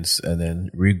audience, and then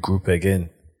regroup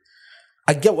again?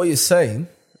 I get what you're saying.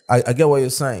 I get what you're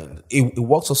saying. It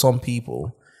works for some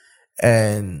people,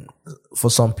 and for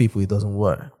some people it doesn't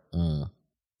work.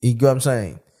 You get what I'm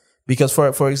saying? Because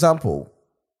for example,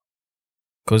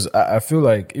 because I feel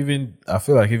like even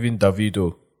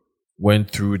Davido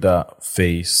went through that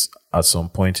phase at some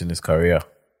point in his career.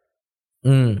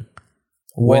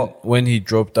 What? When he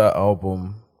dropped that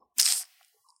album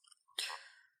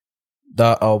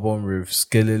with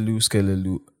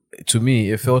Skelelu, to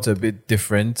me, it felt a bit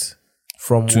different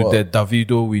From to what? the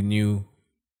Davido we knew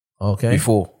Okay.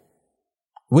 before.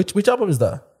 Which album is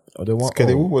that? Or the one,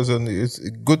 Skelewu was it's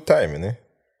a good time, innit?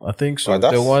 I think so.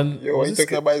 That's, The one, yo, was you it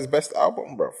talking about his best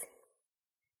album, bro?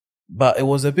 but it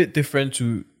was a bit different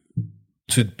to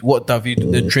what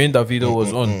the train Davido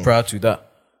was on prior to that.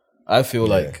 I feel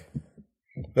like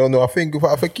No, I think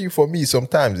for me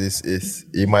sometimes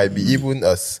it might be even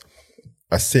as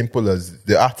simple as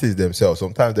the artists themselves.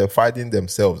 Sometimes they're fighting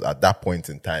themselves at that point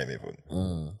in time,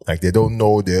 even like they don't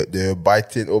know they're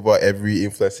biting over every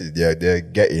influences they're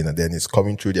getting, and then it's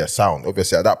coming through their sound.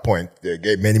 Obviously, at that point they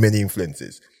get many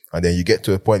influences, and then you get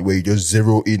to a point where you just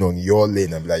zero in on your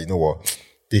lane and be like, you know what,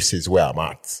 this is where I'm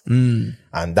at,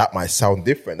 and that might sound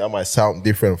different. That might sound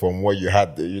different from what you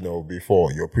had,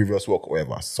 before your previous work, or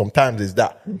whatever. Sometimes it's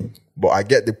that. But I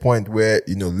get the point where,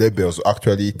 labels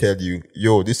actually tell you,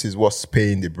 yo, this is what's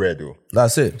paying the bread, though.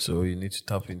 That's it. so you need to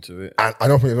tap into it. And I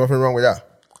don't think there's nothing wrong with that.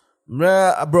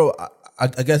 Yeah, bro, I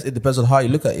guess it depends on how you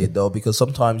look at it, though, because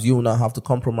sometimes you will not have to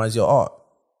compromise your art.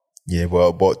 Yeah,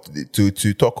 but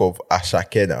to talk of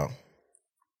Ashake now,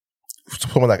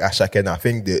 someone like Ashake now, I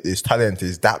think his talent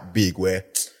is that big where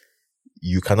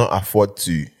you cannot afford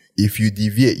to. If you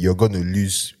deviate, you're going to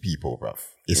lose people, bruv.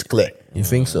 It's clear. You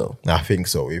think so? I think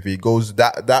so. If he goes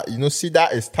that that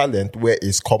is talent where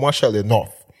it's commercial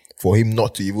enough for him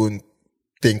not to even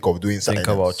think of doing something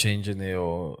Think about else. changing it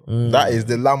or That is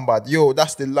the Lambert. Yo,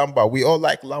 that's the Lambert. We all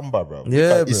like Lambert, bro.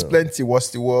 Yeah, It's bro. Plenty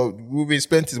was the world. Moving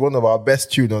Plenty is one of our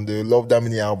best tunes on the Love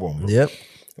Damini album. Bro. Yep.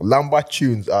 Lambert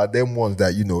tunes are them ones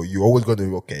that, you're always going to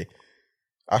be okay.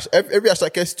 Every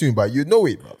Ashake tune, but you know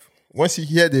it, bro. Once you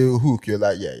hear the hook, you're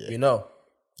like, yeah. You know.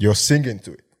 You're singing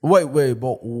to it. Wait,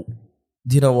 but do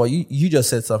you know what? You just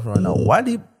said something right now. Why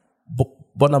did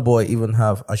Burna Boy even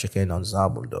have Ashake on his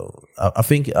album, though? I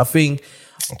think,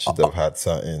 Should have had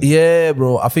something. yeah,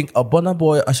 bro. I think a Burna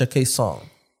Boy Ashake song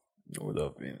would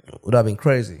would have been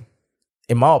crazy,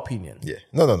 in my opinion. Yeah.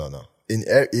 No.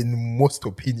 In most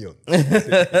opinions. You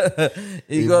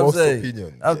In know what I'm most saying?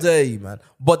 opinions, I'll yeah. tell you, man.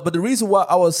 But the reason why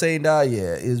I was saying that,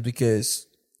 is because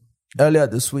earlier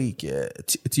this week,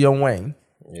 Tion Wayne.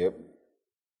 Yep.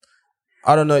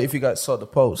 I don't know if you guys saw the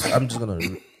post. I'm just gonna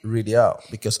read it out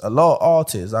because a lot of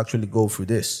artists actually go through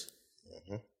this,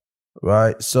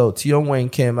 right? So Tion Wayne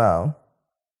came out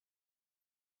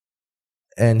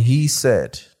and he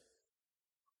said,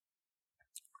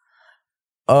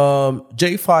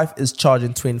 J5 is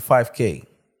charging 25K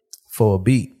for a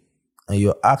beat, and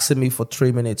you're asking me for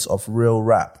 3 minutes of real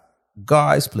rap,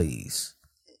 guys, please.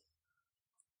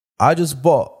 I just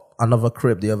bought another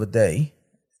crib the other day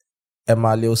and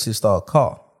my little sister a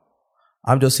car.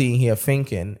 I'm just sitting here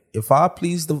thinking, if I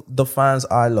please the fans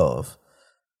I love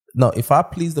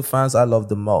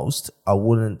the most, I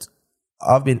wouldn't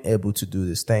have been able to do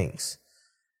these things.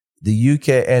 The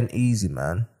UK ain't easy,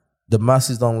 man. The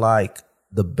masses don't like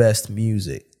the best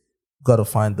music. Gotta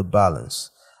find the balance.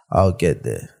 I'll get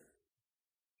there.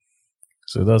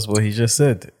 So that's what he just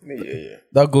said. Yeah.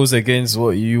 That goes against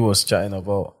what you was chatting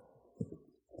about,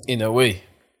 in a way.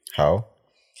 How?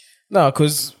 No,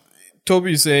 because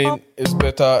Toby's saying it's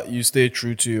better you stay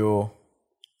true to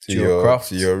your craft.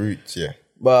 To your roots, yeah.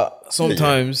 But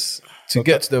sometimes to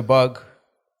get to the bag,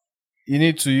 you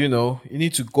need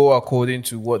to go according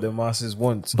to what the masses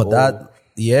want. But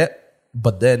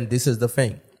but then this is the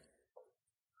thing.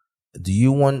 Do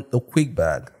you want the quick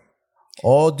bag?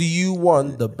 Or do you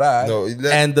want the bag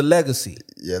and the legacy?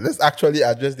 Yeah, let's actually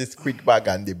address this quick bag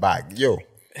and the bag. Yo,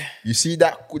 you see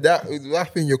that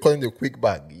thing you're calling the quick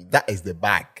bag? That is the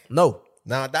bag. No.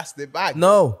 Now that's the bag.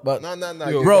 No. But No.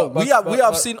 Yo, Bro, but- we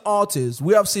have seen artists.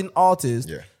 We have seen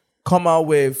artists come out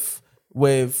with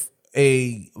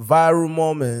a viral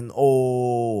moment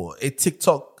or a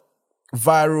TikTok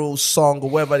viral song or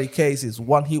whatever the case is,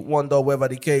 one hit wonder, whatever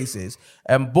the case is,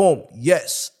 and boom,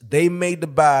 yes, they made the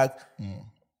bag,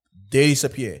 they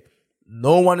disappear.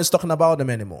 No one is talking about them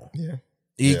anymore. Yeah.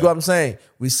 You know what I'm saying?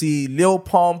 We see Lil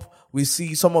Pump, we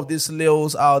see some of these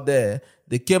Lils out there.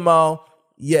 They came out,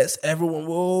 yes, everyone,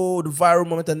 whoa, the viral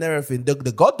moment and everything. They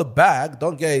got the bag,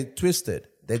 don't get it twisted.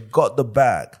 They got the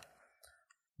bag.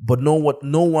 But no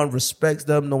one respects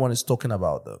them, no one is talking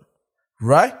about them.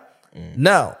 Right?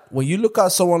 Now, when you look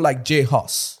at someone like J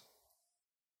Hus,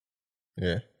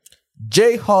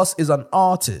 J Hus is an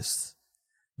artist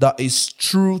that is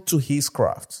true to his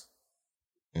craft.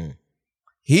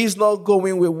 He's not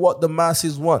going with what the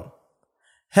masses want.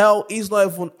 Hell, he's not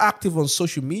even active on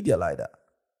social media like that.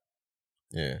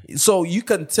 Yeah. So you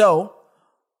can tell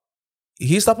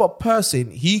he's the type of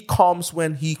person, he comes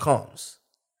when he comes.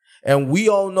 And we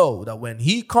all know that when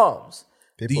he comes,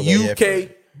 People the are here for UK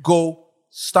go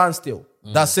standstill.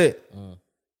 That's it.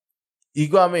 You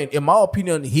know what I mean? In my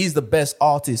opinion, he's the best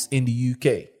artist in the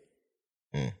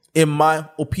UK. In my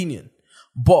opinion.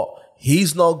 But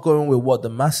he's not going with what the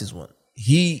masses want.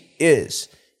 He is.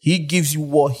 He gives you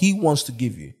what he wants to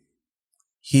give you.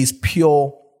 He's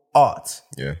pure art.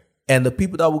 Yeah. And the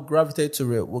people that will gravitate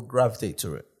to it will gravitate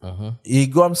to it. You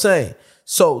know what I'm saying?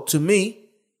 So to me,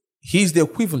 he's the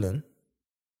equivalent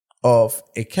of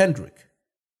a Kendrick.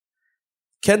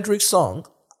 Kendrick's song,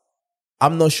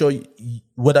 I'm not sure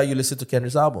whether you listen to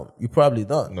Kendrick's album. You probably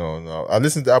don't. No. I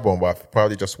listened to the album, but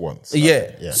probably just once.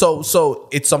 Yeah. So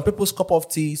it's some people's cup of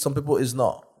tea, some people is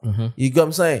not. You get what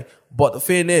I'm saying? But the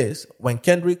thing is, when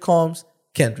Kendrick comes,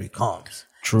 Kendrick comes.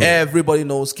 True. Everybody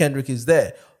knows Kendrick is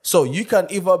there. So you can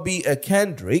either be a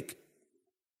Kendrick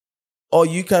or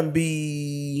you can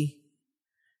be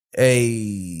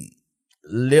a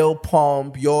Lil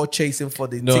Pump. You're chasing for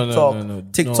the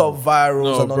TikTok virals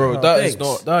No, and all bro, that that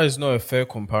things. is not a fair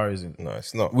comparison. No,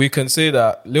 it's not. We can say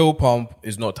that Lil Pump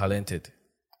is not talented.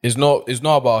 It's not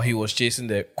about he was chasing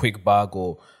the quick bag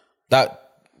or that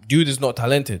dude is not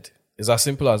talented. It's as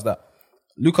simple as that.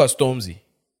 Look at Stormzy.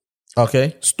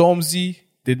 Okay. Stormzy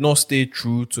did not stay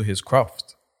true to his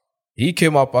craft. He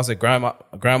came up as a grime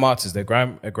artist, a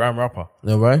grime rapper.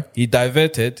 All right. He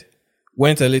diverted,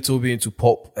 went a little bit into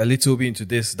pop, a little bit into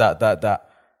this, that.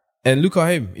 And look at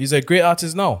him. He's a great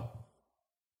artist now.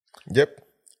 Yep.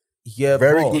 Yeah,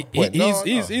 Very bro. good point.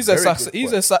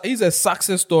 He's a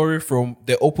success story from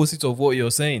the opposite of what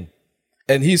you're saying.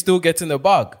 And he's still getting the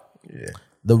bag. Yeah.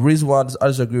 The reason why I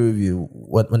disagree with you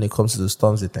when it comes to the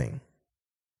Stormzy thing,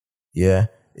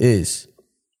 is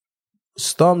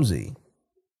Stormzy,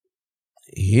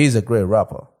 he's a great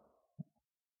rapper.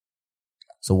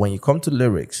 So when you come to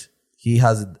lyrics, he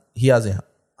has it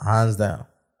hands down.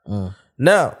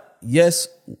 Now, yes,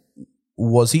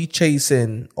 was he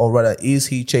chasing, or rather, is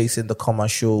he chasing the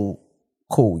commercial?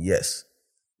 Cool, yes,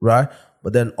 right.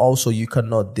 But then also you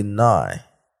cannot deny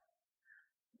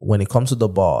when it comes to the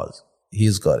bars,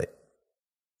 he's got it,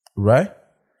 right?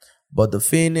 But the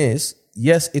thing is,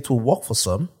 yes, it will work for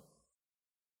some.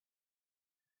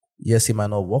 Yes, it might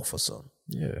not work for some.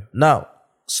 Yeah. Now,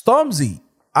 Stormzy,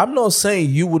 I'm not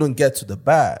saying you wouldn't get to the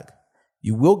bag.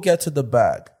 You will get to the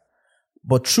bag.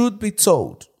 But truth be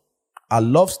told, I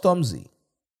love Stormzy.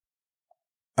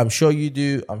 I'm sure you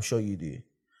do.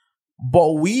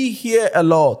 But we hear a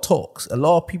lot of talks. A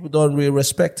lot of people don't really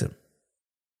respect him.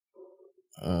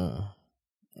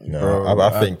 No, Bro,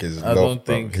 I think it's I love. don't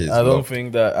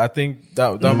think that. I think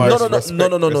that might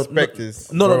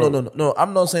No.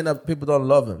 I'm not saying that people don't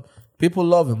love him. People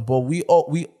love him, but we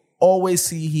always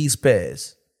see his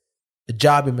pairs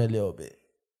jab him a little bit.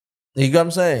 You get what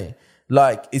I'm saying?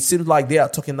 Like, it seems like they are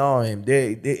talking on him.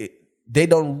 They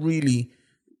don't really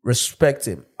respect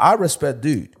him. I respect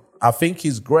dude. I think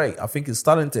he's great. I think he's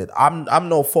talented. I'm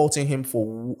not faulting him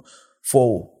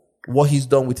for what he's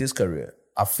done with his career.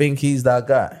 I think he's that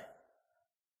guy.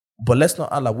 But let's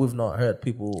not act like we've not heard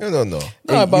people. No.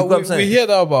 No, but we hear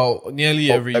that about nearly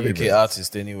every UK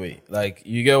artist anyway. Like,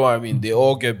 you get what I mean? They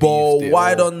all get beef. But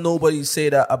why don't nobody say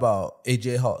that about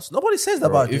AJ Hoss? Nobody says that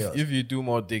about AJ Hoss. If you do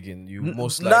more digging, you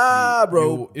most likely... Nah,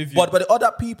 bro. But the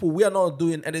other people, we are not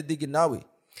doing any digging now.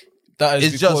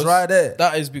 It's just right there.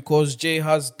 That is because J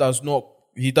Hoss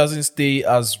doesn't stay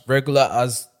as regular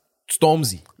as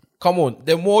Stormzy. Come on,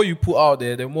 the more you put out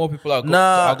there, the more people are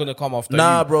going to come after you.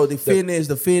 Nah, bro. The thing is,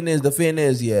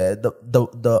 yeah,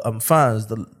 the fans,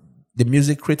 the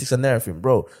music critics and everything,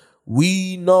 bro.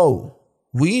 We know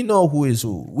who is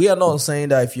who. We are not saying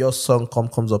that if your song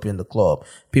comes up in the club,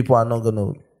 people are not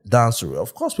gonna dance to it.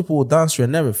 Of course, people will dance to it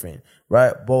and everything,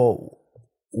 right? But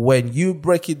when you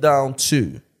break it down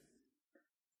to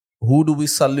who do we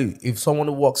salute? If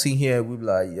someone walks in here, we be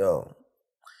like, yo,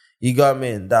 you got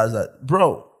me. That's that,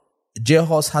 bro. J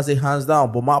Hoss has it hands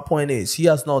down, but my point is he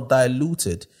has not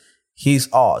diluted his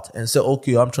art and said,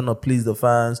 okay, I'm trying to please the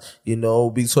fans,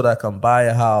 so that I can buy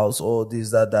a house or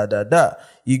this, that.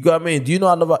 You got what I mean? Do you know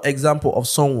another example of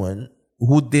someone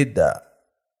who did that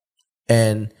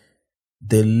and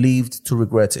they lived to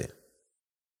regret it?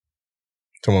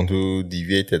 Someone who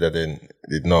deviated and then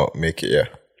did not make it, yeah.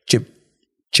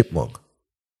 Chipmunk.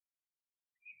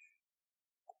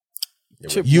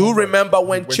 You remember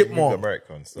when Chipmunk,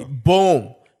 Americans, so.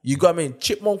 Boom, you got me.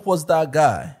 Chipmunk was that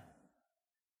guy.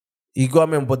 You got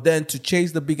me. But then to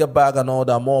chase the bigger bag and all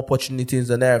that, more opportunities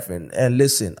and everything. And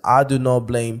listen, I do not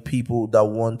blame people that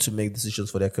want to make decisions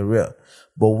for their career.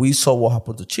 But we saw what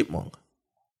happened to Chipmunk.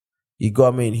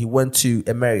 He went to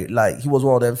America. Like, he was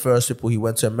one of them first people. He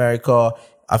went to America.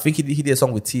 I think he did a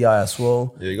song with T.I. as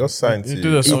well. Yeah, he got signed to. He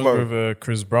did a song with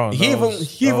Chris Brown. He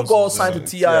even got signed to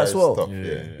T.I. as well. Stuff,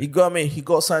 yeah. He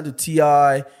got signed to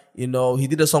T.I. You know, he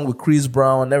did a song with Chris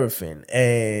Brown and everything.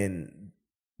 And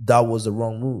that was the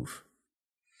wrong move.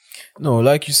 No,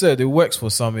 like you said, it works for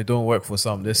some, it don't work for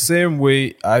some. The same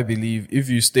way, I believe, if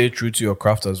you stay true to your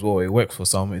craft as well, it works for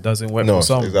some, it doesn't work for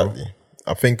some. Exactly. Bro.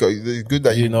 I think it's good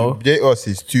that You know? J-Hus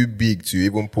is too big to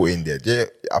even put in there.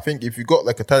 I think if you got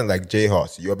like a talent like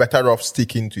J-Hus, you're better off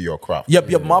sticking to your craft.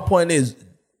 Yep. My point is,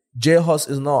 J-Hus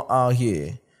is not out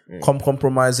here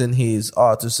compromising his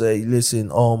art to say, listen,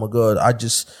 oh my God,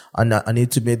 I need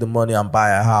to make the money and buy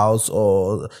a house,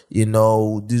 or, you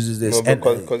know, this is this. No,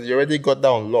 because you already got that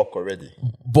on lock already.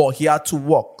 But he had to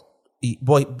work.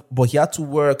 But he had to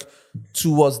work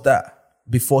towards that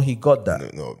before he got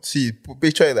that. No. See,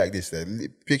 picture it like this.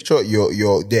 Picture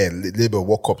you're there, label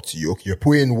walk up to you. You're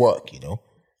putting in work, you know.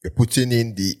 You're putting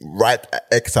in the right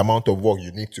X amount of work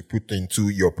you need to put into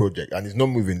your project. And it's not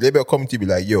moving. Label come to be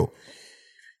like, yo,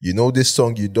 you know this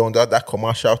song you done, that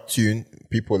commercial tune,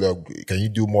 people are, can you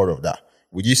do more of that?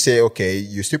 Would you say, okay,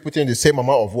 you're still putting in the same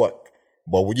amount of work,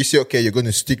 but would you say, okay, you're going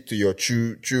to stick to your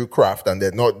true craft and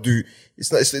then not do,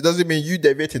 it doesn't mean you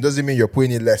deviate, it doesn't mean you're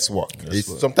putting in less work.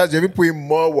 Sometimes you're even putting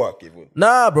more work even.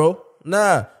 Nah, bro.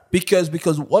 Nah. Because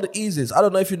what it is, I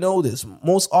don't know if you know this,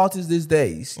 most artists these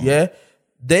days,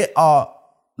 they are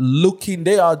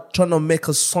trying to make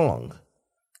a song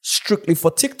strictly for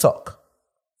TikTok.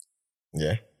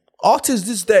 Yeah. Artists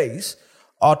these days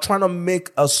are trying to make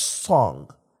a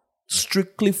song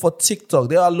strictly for TikTok.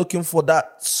 They are looking for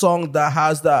that song that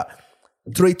has that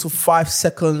 3 to 5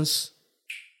 seconds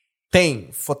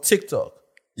thing for TikTok.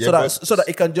 Yeah, so that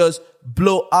it can just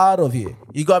blow out of here.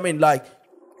 You got what I mean? Like,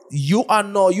 you are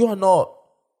not,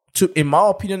 in my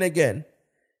opinion again,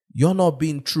 you're not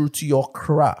being true to your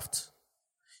craft.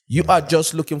 You are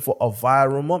just looking for a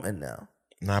viral moment now.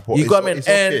 Nah, but you got me,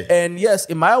 okay. And yes,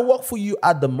 it might work for you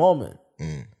at the moment,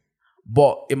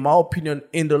 but in my opinion,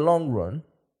 in the long run,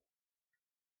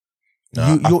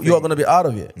 you're gonna be out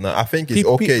of it. No, I think it's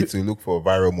okay to look for a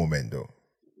viral moment though.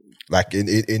 Like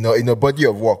in a body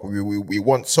of work, we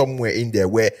want somewhere in there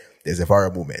where there's a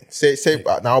viral moment. Say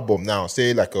an album now,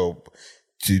 say like a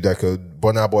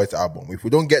Burna Boy's album. If we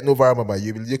don't get no viral moment,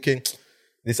 you'll be looking.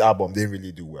 This album didn't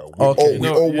really do well. We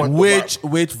all want which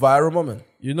viral moment?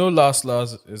 You know, Last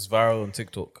is viral on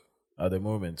TikTok at the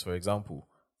moment, for example.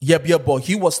 Yeah, but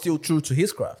he was still true to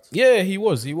his craft. Yeah, he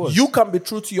was. You can be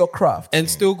true to your craft and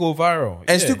still go viral.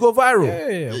 Still go viral.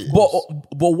 Yeah.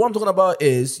 But what I'm talking about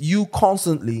is you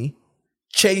constantly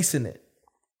chasing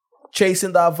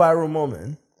that viral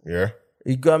moment. Yeah.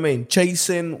 You got what I mean?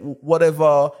 Chasing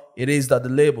whatever it is that the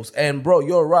labels. And bro,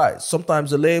 you're right.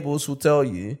 Sometimes the labels will tell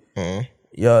you,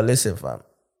 yo, listen, fam.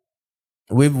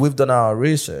 We've done our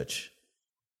research.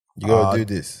 You gotta do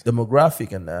this.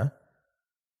 Demographic and that.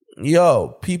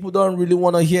 Yo, people don't really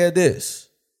want to hear this.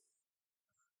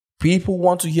 People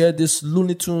want to hear this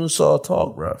Looney Tunes talk,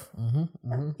 bruv.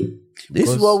 This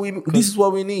is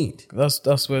what we need.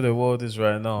 That's where the world is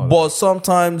right now. But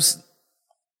sometimes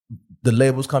the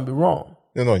labels can be wrong.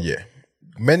 No, yeah.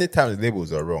 Many times the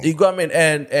labels are wrong. You got me,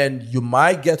 and you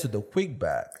might get to the quick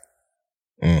bag.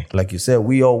 Like you said,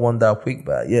 we all want that quick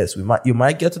bag. Yes, you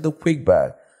might get to the quick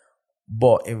bag,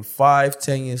 but in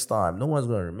 5-10 years' time, no one's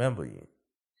gonna remember you.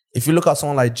 If you look at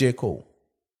someone like J. Cole,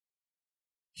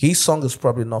 his song is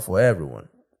probably not for everyone,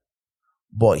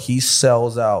 but he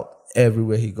sells out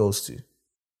everywhere he goes to.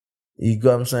 You got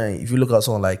what I'm saying? If you look at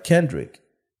someone like Kendrick,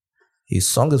 his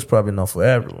song is probably not for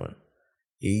everyone.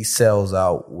 He sells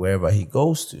out wherever he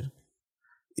goes to.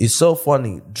 It's so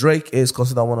funny. Drake is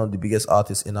considered one of the biggest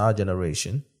artists in our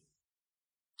generation,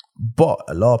 but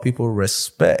a lot of people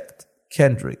respect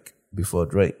Kendrick before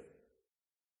Drake.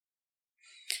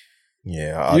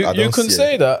 Yeah, you can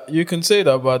say that. You can say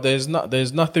that, but there's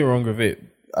nothing wrong with it.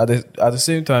 At the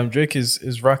same time, Drake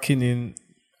is racking in.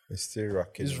 It's still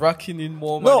racking. Is racking in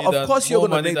more money. No, of course you're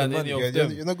gonna make the than money. any of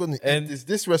them. You're not gonna. And it's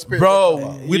disrespect,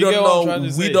 bro. We You get what I'm don't trying know.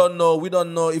 to We say? don't know. We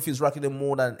don't know if he's racking in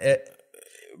more than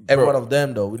every one of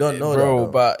them, though. We don't know, bro. that,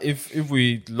 though. But if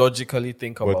we logically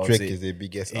think But about Drake it, is the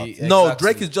biggest artist. No,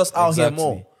 Drake is just out here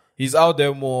more. He's out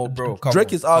there more, bro.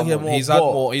 Drake is out here more, He's had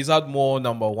but- more. He's had more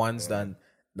number ones than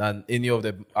any of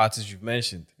the artists you've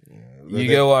mentioned. You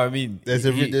get what I mean? There's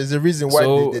a reason why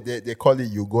So- they call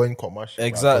it you going commercial.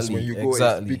 Exactly. Right? 'Cause when you go,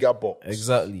 exactly. it's bigger box.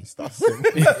 Exactly. It's that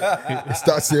simple. It's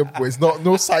that simple. It's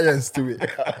no science to it.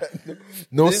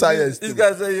 No science. This to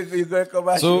guy said you're going to come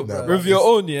back. So Nah, with your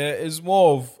own, it's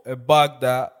more of a bag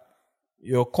that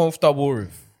you're comfortable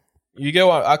with. You get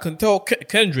what I can tell.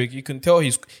 Kendrick, you can tell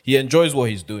he enjoys what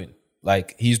he's doing.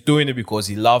 Like he's doing it because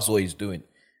he loves what he's doing,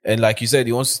 and like you said,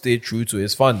 he wants to stay true to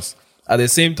his fans. At the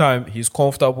same time, he's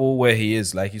comfortable where he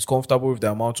is. Like he's comfortable with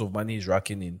the amount of money he's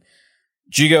racking in.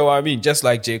 Do you get what I mean? Just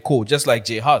like J. Cole, just like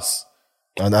J. Huss.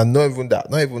 And not even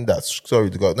that. Sorry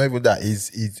to God, not even that.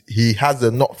 He has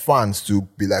enough fans to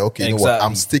be like, okay, you know what?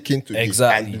 I'm sticking to this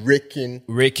and raking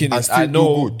and still I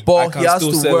know, do good. But he has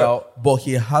still to sell work. out. But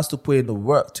he has to put in the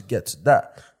work to get to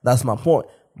that. That's my point.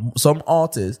 Some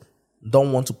artists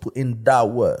don't want to put in that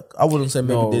work. I wouldn't say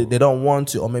maybe they don't want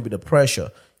to, or maybe the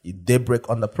pressure. They break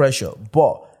under pressure,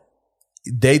 but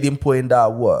they didn't put in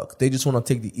that work. They just want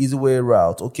to take the easy way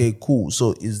route. Okay, cool.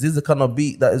 So is this the kind of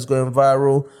beat that is going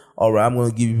viral? All right, I'm going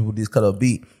to give you people this kind of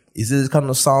beat. Is this the kind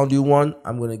of sound you want?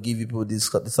 I'm going to give you people this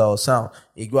kind of sound.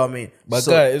 You know what I mean? But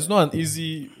guy, it's not an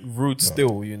easy route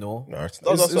still, you know. No, it's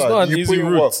not an easy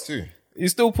route. Work too.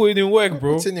 He's still putting in work,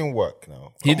 bro. Putting in work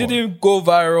now. He didn't go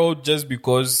viral just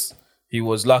because he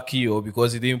was lucky or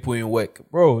because he didn't put in work.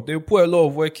 Bro, they put a lot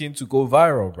of work in to go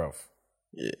viral, bro.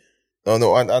 Yeah.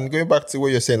 No, and going back to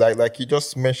what you're saying, like you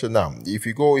just mentioned now, if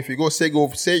you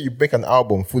say you make an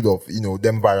album full of, you know,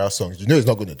 them viral songs, you know it's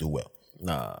not going to do well.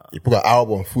 Nah. You put an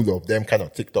album full of them kind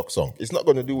of TikTok songs, it's not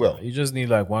going to do well. You just need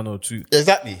like one or two.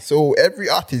 Exactly. So every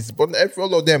artist, but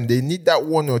all of them, they need that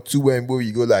one or two where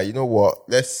you go like, you know what,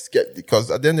 let's get, because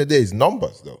at the end of the day, it's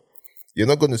numbers though. You're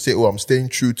not going to say, oh, I'm staying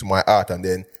true to my art, and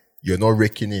then you're not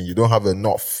raking in. You don't have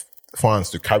enough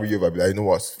fans to carry you over. Be like, you know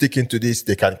what, sticking to this,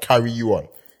 they can carry you on.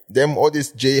 Them, all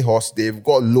this J-Hus, they've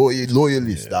got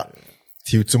loyalists that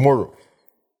till tomorrow,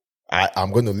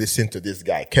 I'm going to listen to this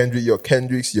guy. Kendrick, your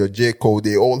Kendricks, your J. Cole,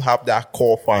 they all have that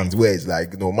core fans where it's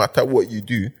like, no matter what you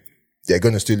do, they're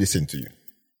going to still listen to you.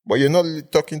 But you're not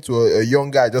talking to a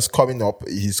young guy just coming up,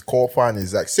 his core fan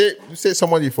is like, say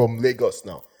somebody from Lagos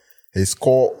now, his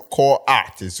core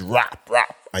art is rap,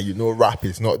 and you know rap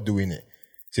is not doing it.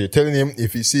 So you're telling him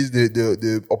if he sees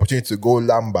the opportunity to go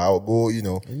Lamba or go, you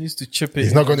know, he needs to chip it.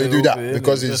 He's not going to do that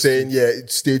because he's saying, yeah,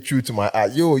 stay true to my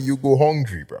art. Yo, you go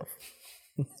hungry, bro.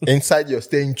 Inside you're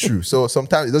staying true. So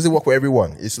sometimes it doesn't work for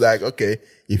everyone. It's like, okay,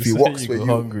 if it works for you,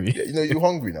 hungry. You know, you're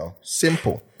hungry now.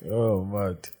 Simple. Oh,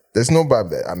 man. There's no bad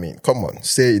there. I mean, come on.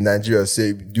 Say in Nigeria,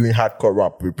 say doing hardcore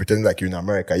rap, pretending like you're in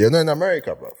America. You're not in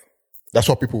America, bro. That's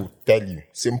what people tell you.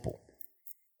 Simple.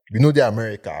 You know they're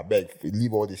America. I beg,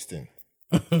 leave all this thing.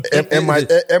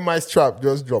 MI's trap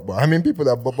just dropped. But how many people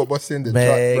are busting the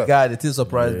track? Man, God, it is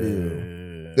surprised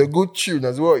me. The good tune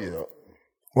as well, you know.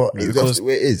 Well, it's just the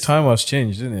way it is. Time has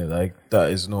changed, isn't it? Like,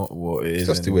 that is not what it is. It's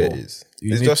just anymore. the way it is.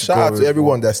 It's just shout out to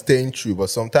everyone that's staying true, but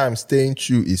sometimes staying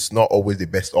true is not always the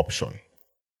best option.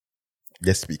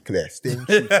 Let's be clear. Staying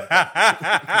true.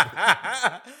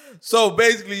 So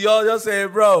basically, you're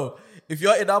saying, bro, if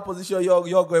you're in that position,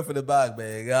 you're going for the bag,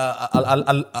 man.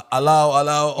 Allow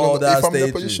all that. If I'm in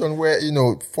a position where, you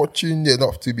know, fortunate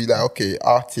enough to be like, okay,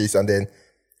 artist, and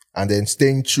then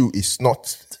staying true is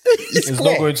not. It's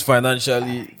not going to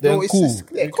financially. Then no, cool.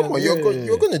 Come on,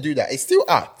 you're going to do that. It's still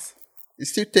art. It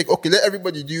still okay. Let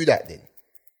everybody do that then.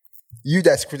 You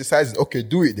that's criticizing, okay,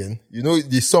 do it then. You know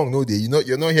the song, no day. You know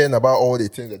you're not hearing about all the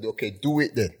things that okay, do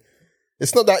it then.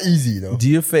 It's not that easy, you know. Do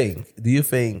you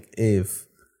think if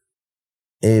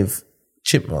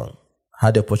Chipmunk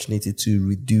had the opportunity to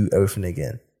redo everything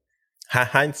again?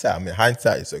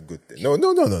 Hindsight is a good thing.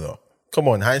 No. Come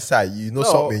on, hindsight, you know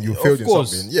something, you failed in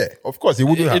something. Yeah, of course, it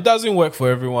wouldn't It doesn't work for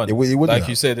everyone. It wouldn't like have.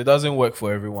 you said, it doesn't work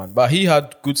for everyone. But he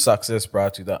had good success prior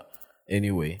to that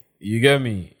anyway. You get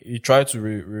me? He tried to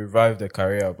revive the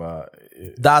career, but...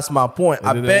 That's my point.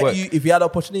 I bet work. you, if he had the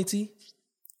opportunity,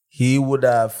 he would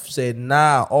have said,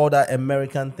 nah, all that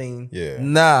American thing,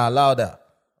 nah, allow that.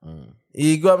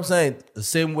 You get what I'm saying? The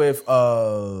same with...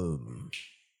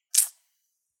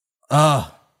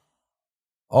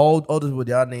 all those with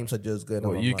their names are just going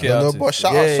on. UK no, but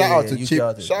shout out to UK Chip.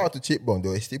 artists, Shout out to Chipmunk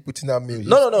though. He's still putting out music.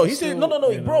 No. He said no,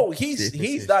 bro. He's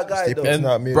that guy still though. putting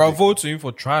out And music. bravo to him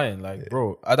for trying. Like,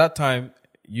 bro, at that time,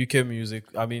 UK music,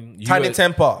 I mean... Tiny US,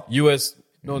 Temper. US...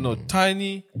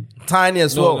 Tiny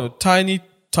as well. No,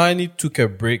 Tiny took a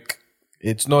break.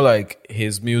 It's not like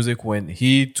his music when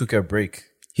he took a break.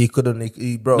 He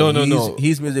couldn't, bro. No.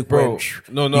 His music, Bro, went,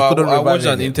 no. I watched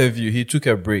an interview. He took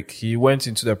a break. He went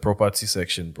into the property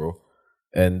section, bro.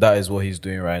 And that is what he's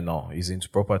doing right now. He's into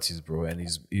properties, bro. And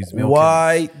he's milking.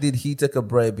 Why did he take a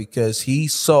break? Because he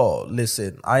saw,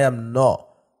 listen, I am not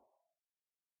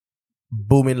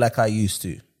booming like I used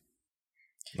to.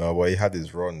 No, but he had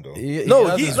his run though. He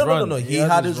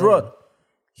had his run.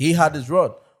 He had his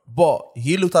run. But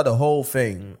he looked at the whole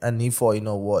thing and he thought, you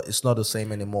know what, it's not the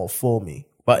same anymore for me.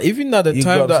 But even at the You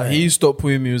time got what I'm that saying? he stopped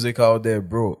putting music out there,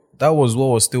 bro, that was what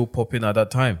was still popping at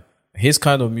that time. His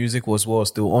kind of music was what was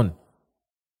still on.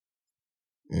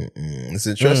 It's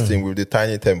interesting with the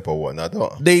Tiny Tempo one. I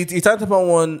don't. The Eternal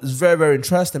one is very, very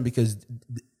interesting because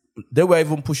they were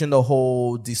even pushing the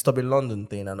whole Disturbing London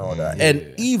thing and all that.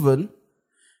 And even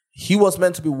he was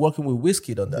meant to be working with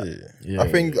Wizkid on that. I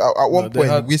think at one they point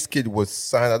had- Wizkid was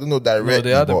signed. I don't know directly, No,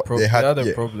 they had a but problem. they had a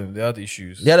yeah. problem. They had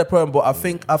issues. They had a problem, but I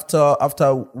think after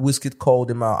Wizkid called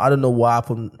him out, I don't know what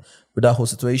happened with that whole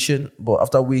situation, but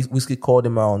after Wizkid called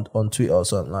him out on Twitter or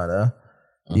something like that,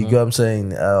 you get what I'm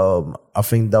saying? I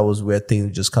think that was where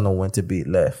things just kind of went a bit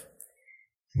left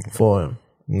for him.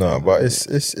 No, but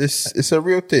it's a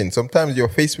real thing. Sometimes you're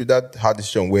faced with that hard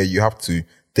decision where you have to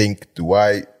think: do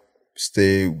I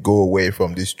go away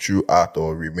from this true art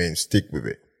or stick with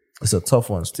it? It's a tough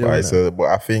one still. Right, Isn't it? so, but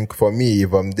I think for me,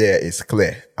 if I'm there, it's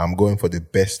clear. I'm going for the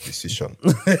best decision.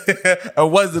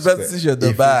 And what's the best decision?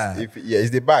 The bag. It's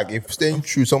the bag. If staying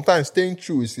true, sometimes staying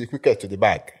true is the quickest to the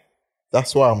bag.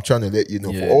 That's why I'm trying to let you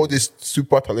know. For all these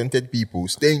super talented people,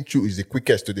 staying true is the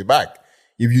quickest to the bag.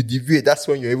 If you deviate, that's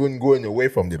when you're even going away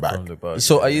from the bag.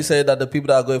 So are you saying that the people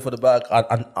that are going for the bag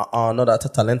are not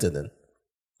that talented then?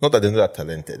 Not that they're not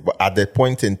talented, but at that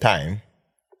point in time,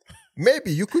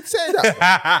 maybe you could say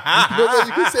that.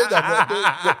 you could say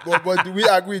that. But do we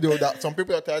agree though that some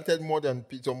people are talented more than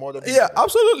people? Yeah,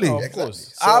 absolutely. Of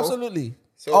course. Absolutely.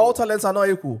 All talents are not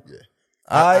equal. Yeah.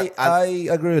 I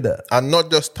agree with that. And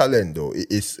not just talent though.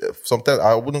 It's sometimes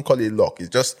I wouldn't call it luck. It's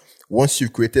just once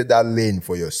you've created that lane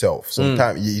for yourself,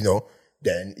 sometimes you know,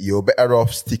 then you're better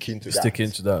off sticking to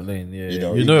that lane.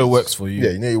 Yeah, You know it works for you.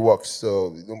 Yeah, you know it works.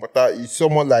 So no matter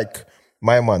someone like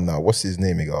my man now, what's his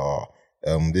name?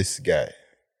 This guy,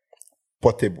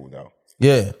 Portable now.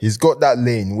 Yeah. He's got that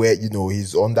lane where, you know,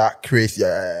 he's on that crazy.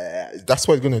 That's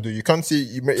what he's going to do. You can't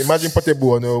see, imagine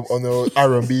Portable on a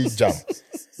R&B jam.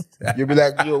 You'll be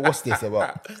like, yo, what's this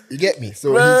about? You get me?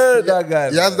 So Man, that guy,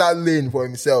 he has that lane for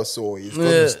himself, so he's going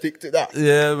to stick to that.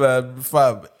 Yeah, man.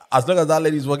 Fam. As long as that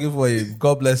lady's working for him,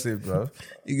 God bless him, bro.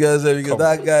 You guys say because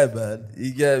that guy, man.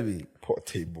 You get me?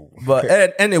 Portable.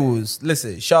 But anyways,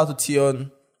 listen, shout out to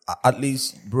Tion. At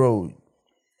least, bro,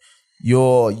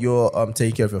 you're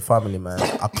taking care of your family, man.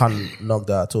 I can't knock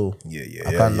that at all.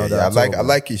 I can't knock that at all. I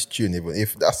like his tune, even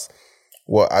if that's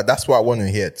what I want to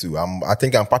hear too. I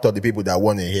think I'm part of the people that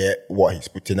want to hear what he's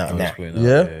putting out now.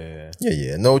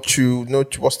 Yeah. No.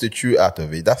 What's the true art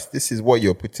of it? This is what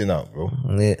you're putting out, bro.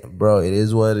 Yeah, bro, it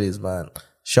is what it is, man.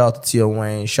 Shout out to Tion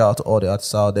Wayne. Shout out to all the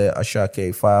artists out there.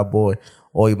 Ashake, Fireboy,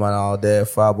 all you man out there.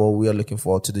 Fireboy, we are looking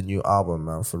forward to the new album,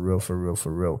 man. For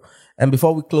real. And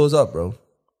before we close up, bro,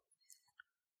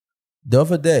 the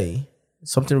other day,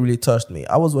 something really touched me.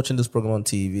 I was watching this program on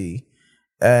TV,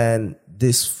 and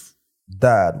this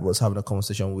dad was having a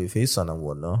conversation with his son and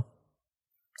whatnot.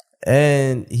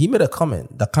 And he made a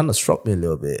comment that kind of struck me a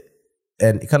little bit.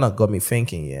 And it kind of got me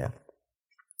thinking, yeah.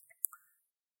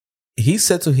 He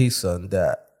said to his son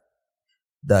that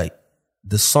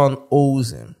the son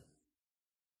owes him,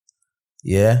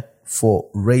 yeah, for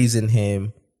raising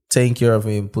him, taking care of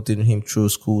him, putting him through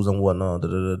schools and whatnot,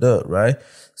 right?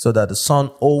 So that the son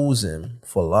owes him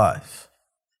for life.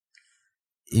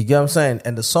 You get what I'm saying?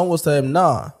 And the son was telling him,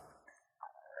 nah,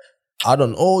 I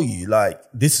don't owe you. Like,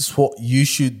 this is what you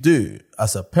should do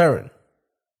as a parent.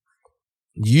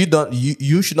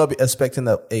 You should not be expecting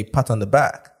a pat on the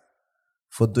back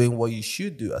for doing what you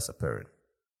should do as a parent.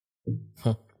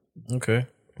 Okay.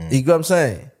 You get what I'm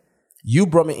saying? You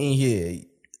brought me in here.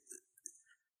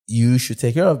 You should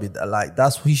take care of it. Like,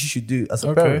 that's what you should do as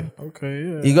a parent. Okay,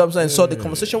 yeah. You get what I'm saying? So the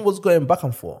conversation was going back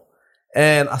and forth.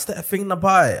 And I started thinking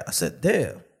about it. I said,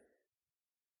 damn.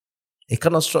 It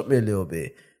kind of struck me a little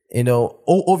bit. You know,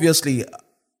 obviously,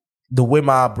 the way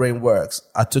my brain works,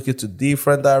 I took it to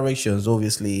different directions.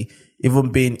 Obviously, even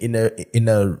being in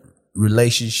a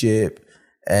relationship,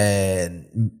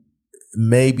 and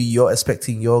maybe you're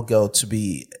expecting your girl to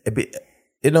be a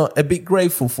bit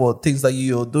grateful for things that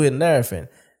you're doing and everything.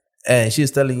 And she's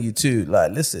telling you too,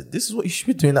 like, listen, this is what you should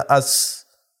be doing as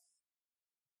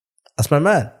my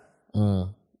man.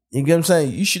 You get what I'm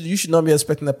saying? You should not be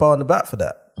expecting a pat on the back for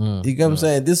that. You get what I'm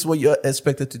saying? This is what you're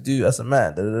expected to do as a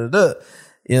man.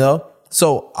 You know?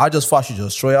 So I just thought I should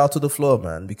just throw it out to the floor,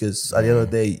 man, because at the end of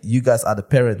the day, you guys are the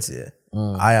parents here.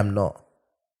 I am not.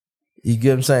 You get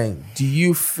what I'm saying? Do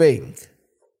you think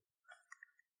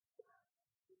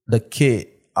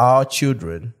our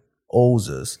children, owes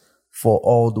us for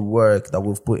all the work that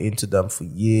we've put into them for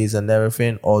years and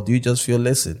everything? Or do you just feel,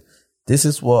 listen, this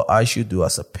is what I should do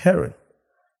as a parent?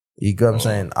 You get what I'm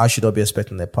saying? I should not be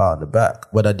expecting a pat on the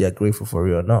back, whether they're grateful for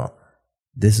it or not.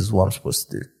 this is what I'm supposed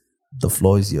to do. The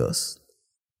floor is yours.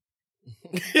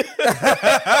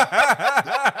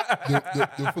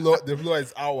 The floor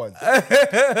is ours.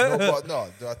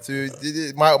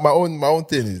 My own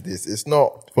thing is this. It's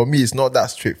not, for me, it's not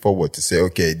that straightforward to say,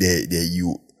 okay,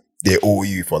 they owe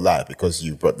you for life because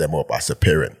you brought them up as a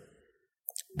parent.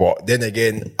 But then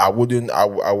again, I would look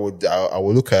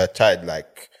at a child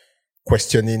like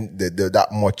questioning that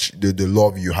much the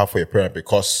love you have for your parent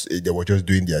because they were just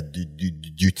doing their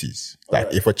duties.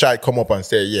 Like if a child come up and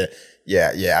say,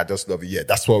 yeah, I just love you. Yeah,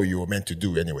 that's what you were meant to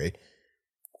do anyway.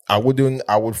 I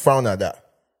would frown at that.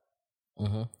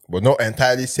 Mm-hmm. But not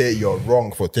entirely say you're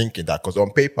wrong for thinking that, because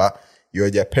on paper, you're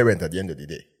their parent at the end of the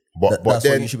day. But that's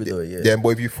then, what you should be doing, yeah. But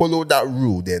if you follow that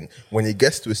rule, then when it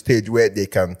gets to a stage where they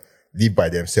can live by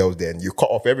themselves, then you cut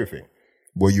off everything.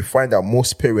 But you find that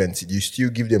most parents, you still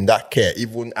give them that care,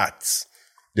 even at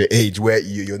the age where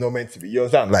you're not meant to be. You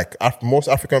understand? Like most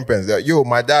African parents, they're like,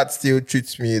 my dad still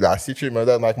treats me like, I still treat my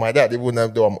dad like my dad, even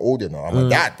though I'm older now. I'm a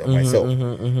dad myself.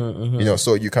 You know,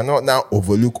 so you cannot now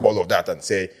overlook all of that and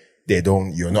say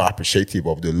you're not appreciative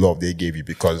of the love they gave you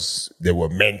because they were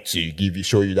meant to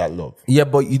show you that love. Yeah,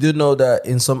 but you do know that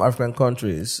in some African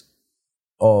countries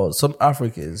or some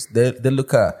Africans, they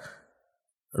look at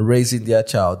raising their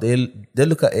child. They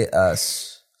look at it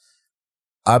as,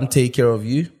 I'm taking care of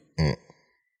you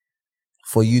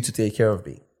for you to take care of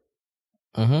me.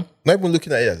 Not even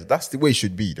looking at it as, that's the way it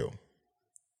should be though.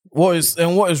 What is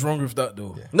wrong with that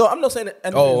though? No, I'm not saying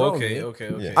anything wrong with it.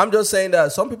 Okay. Yeah. I'm just saying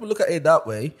that some people look at it that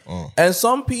way, and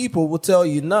some people will tell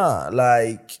you, nah,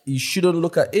 like you shouldn't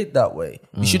look at it that way.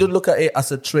 You shouldn't look at it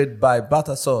as a trade by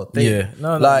barter sort of thing. Yeah.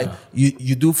 No, like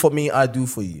you do for me, I do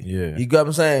for you. Yeah. You get what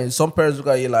I'm saying? Some parents look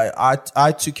at you like,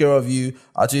 I took care of you,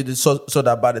 I took you so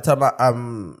that by the time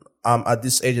I'm at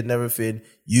this age and everything,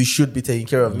 you should be taking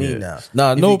care of me now.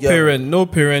 Nah, If no you get- no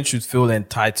parent should feel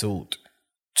entitled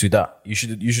to that. You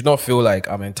should not feel like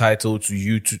I'm entitled to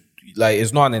you to, like,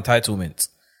 it's not an entitlement.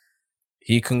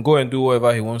 He can go and do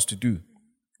whatever he wants to do.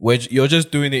 You're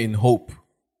just doing it in hope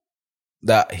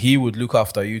that he would look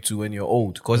after you too when you're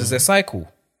old, because it's a cycle.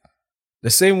 The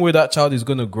same way that child is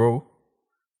going to grow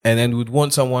and then would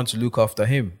want someone to look after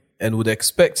him and would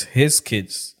expect his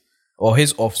kids or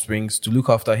his offsprings to look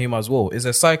after him as well. It's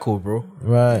a cycle, bro.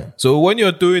 Right. So when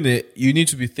you're doing it, you need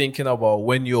to be thinking about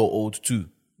when you're old too.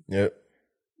 Yeah.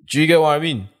 Do you get what I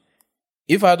mean?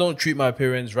 If I don't treat my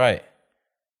parents right,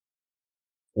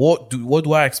 what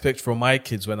do I expect from my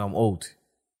kids when I'm old?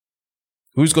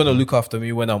 Who's going to look after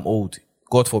me when I'm old?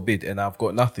 God forbid, and I've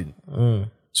got nothing.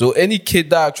 So any kid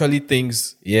that actually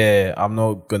thinks, yeah, I'm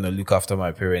not going to look after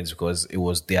my parents because it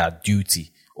was their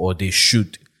duty or they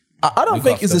should. I don't look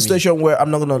think it's after a me. situation where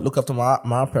I'm not going to look after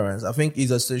my parents. I think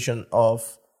it's a situation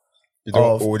of, You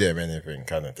don't owe them anything,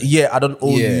 kind of thing. yeah, I don't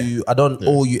owe Yeah. you. I don't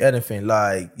owe you anything.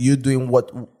 Like, you're doing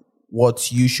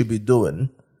what you should be doing,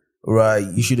 right?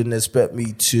 You shouldn't expect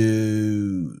me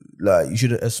to, like, you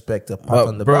shouldn't expect a pat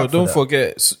on the Bro, back. don't for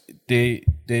forget,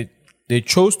 they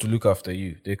chose to look after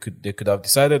you. They could have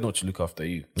decided not to look after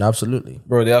you. that. Absolutely.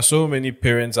 Bro, there are so many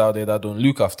parents out there that don't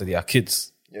look after their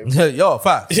kids. Yo,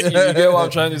 facts. You get what I'm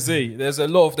trying to say? There's a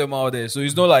lot of them out there. So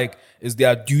it's not like it's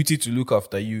their duty to look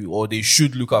after you or they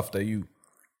should look after you.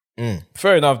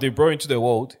 Fair enough, they brought into the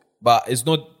world, but it's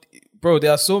not, bro,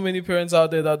 there are so many parents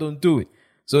out there that don't do it.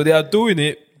 So they are doing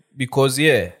it because,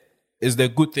 yeah, it's the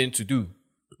good thing to do.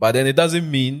 But then it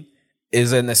doesn't mean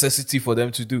it's a necessity for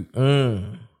them to do.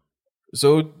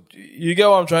 So you get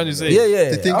what I'm trying to say?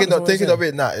 Yeah. Thinking of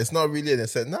it now, it's not really an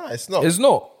essence. Nah, it's not. It's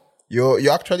not.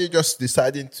 You're actually just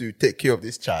deciding to take care of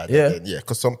this child. Yeah. And then,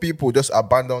 because some people just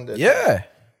abandon their Yeah.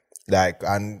 like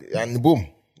and boom,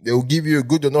 they will give you a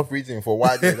good enough reason for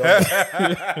why they don't.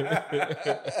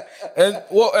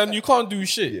 And you can't do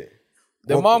shit.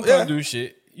 The mom can't do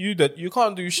shit. You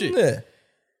can't do shit. Yeah.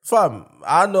 Fam,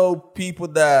 I know people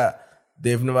that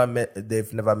they've never met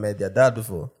their dad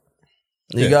before.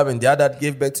 You got me? Their dad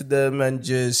gave back to them and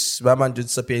my man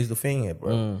just appears the thing here,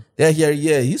 bro. They're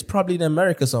here, he's probably in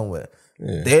America somewhere.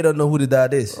 They don't know who the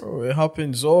dad is. Bro, it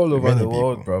happens all over the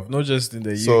world, bro. Not just in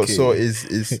the UK. So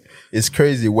it's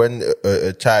crazy when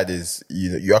a child is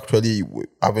you actually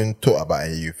haven't thought about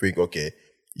it. You think, okay,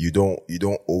 you don't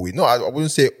owe it. No, I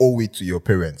wouldn't say owe it to your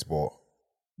parents, but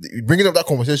bringing up that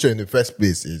conversation in the first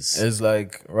place is it's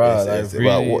like, right, it's like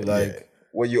about really, what, like,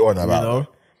 what you on about. know?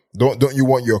 Don't you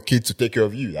want your kid to take care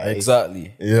of you? Like,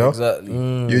 exactly. You know? Exactly.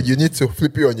 You need to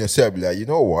flip it on yourself. Like, you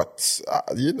know what?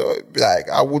 Like,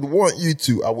 I would want you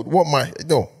to. I would want my.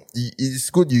 It's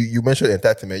good you mentioned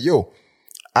entitlement. Yo,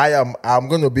 I'm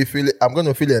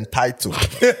gonna feel entitled.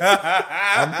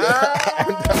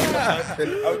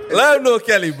 Let him know,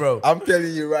 Kelly, bro. I'm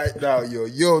telling you right now,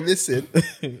 yo, listen,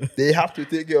 they have to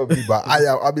take care of me, but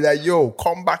I'll be like, yo,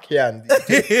 come back here and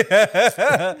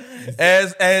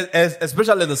as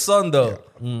especially the son, though.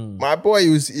 my boy,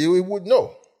 he would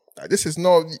know. Like, this is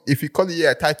not, if you call it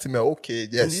entitlement, okay,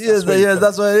 yes. Yes,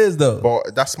 that's what it is, though.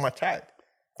 But that's my child.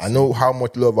 I know how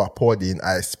much love I poured in.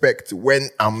 I expect when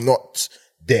I'm not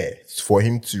there for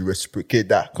him to reciprocate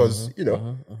that, because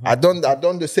I done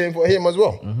the same for him as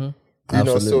well. You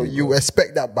know, so you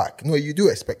expect that back. No, you do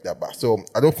expect that back. So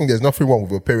I don't think there's nothing wrong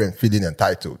with a parent feeling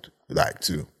entitled,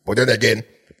 but then again,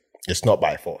 it's not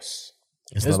by force.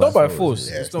 It's not by force.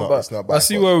 Yeah, it's not by I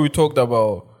see force. where we talked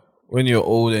about when you're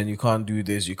old and you can't do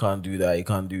this, you can't do that, you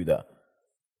can't do that.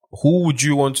 Who would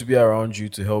you want to be around you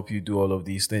to help you do all of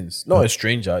these things? Not a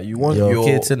stranger. You want your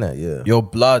kids, innit? your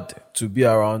blood to be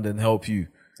around and help you.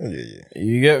 Yeah.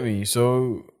 You get me?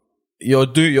 So you're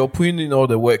putting in all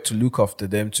the work to look after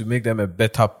them, to make them a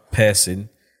better person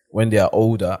when they are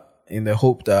older, in the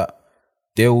hope that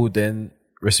they will then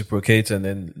reciprocate and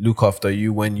then look after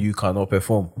you when you cannot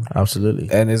perform. Absolutely.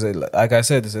 And like I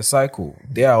said, it's a cycle.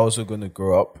 They are also going to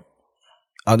grow up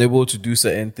unable to do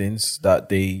certain things that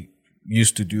they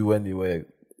used to do when they were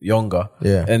younger.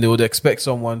 Yeah. And they would expect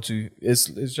someone to, it's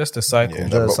just a cycle. Yeah,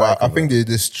 but I think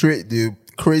the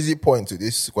crazy point to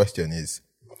this question is,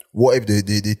 what if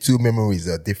the two memories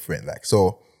are different? Like,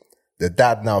 so the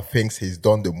dad now thinks he's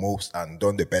done the most and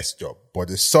done the best job, but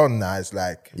the son now is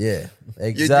like, Yeah, you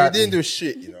exactly. didn't do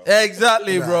shit, you know.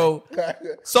 Exactly, bro.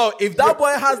 So if that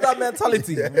boy has that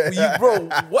mentality, bro,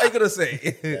 what are you gonna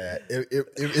say? Yeah,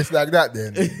 if it's like that,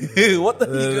 then What the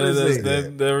hell you gonna say?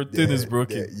 Then their thing is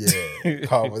broken. yeah.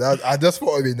 Come on, I just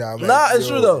thought of it now. I'm like, Nah, it's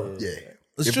true though. Yeah,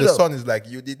 It's if true the though. son is like,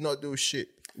 you did not do shit.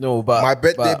 No, but My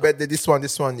birthday, this one,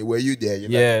 were you there?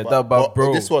 You're Yeah, like, but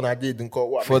bro, this one I didn't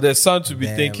call what? for the son to be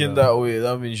thinking that way,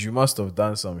 that means you must have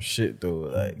done some shit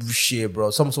though. Like, Shit, bro.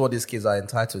 Some of these kids are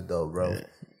entitled though, bro.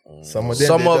 Some of them,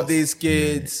 Some they of just- these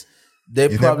kids, they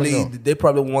You probably never know. they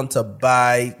probably want a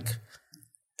bike,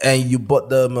 and you bought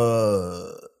them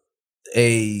a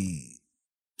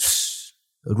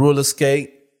roller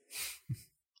skate.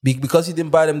 Because you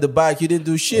didn't buy them the bike, you didn't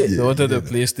do shit. they wanted a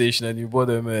PlayStation and you bought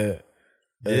them a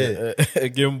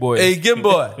Game Boy. A Game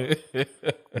Boy.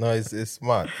 No, it's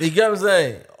smart. You get what I'm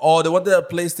saying? Or they wanted a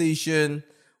PlayStation,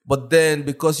 but then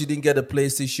because you didn't get a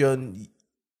PlayStation,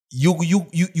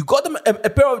 you got them a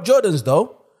pair of Jordans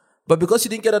though, but because you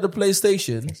didn't get the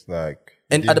PlayStation, It's like,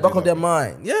 and you at the back didn't of their do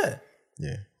mind, yeah.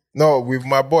 Yeah. No, with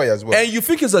my boy as well. And you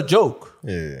think it's a joke.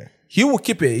 Yeah. He will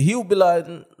keep it. He will be like,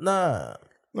 nah.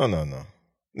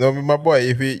 No, with my boy,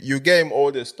 if you get him all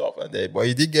the stuff and that, but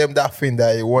you did get him that thing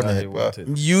that he wanted. he but-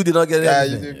 wanted. You did not get Yeah,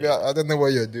 anything. I don't know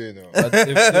what you're doing. No. But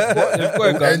they've got a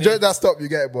Ghanaian- Enjoy that stuff you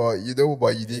get, but you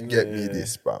didn't get me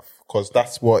this, bruv. Because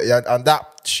that's what, and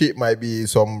that shit might be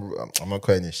some, I'm not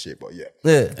calling it shit, but yeah.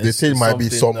 Yeah. The thing might be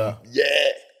something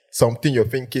something you're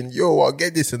thinking, yo, I'll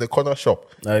get this in the corner shop.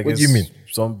 Like, What do you mean?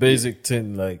 Some basic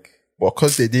thing, like, But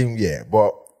because they didn't,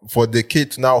 but for the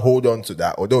kid to now hold on to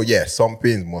that, although, some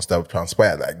things must have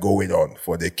transpired, like going on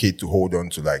for the kid to hold on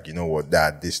to, like, you know what,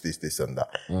 dad, this, and that.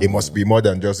 It must be more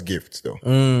than just gifts, though.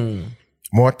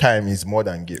 More time is more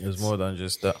than gifts. it's more than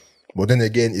just that. But then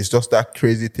again, it's just that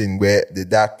crazy thing where the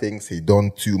dad thinks he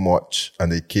done too much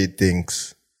and the kid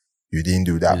thinks you didn't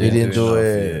do that. You much. didn't do Enough,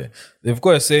 it. yeah. They've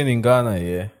got a saying in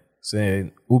Ghana,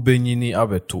 saying "Ubenyini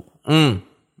abeto."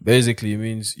 Basically, it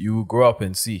means you will grow up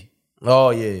and see.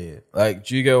 Oh, yeah. Like,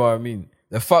 do you get what I mean?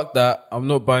 The fact that I'm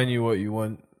not buying you what you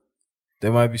want, they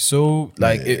might be so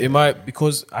like it might,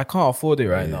 because I can't afford it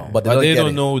right now. But But they they don't don't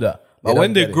get it. know that. But don't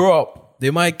when they get it. grow up, they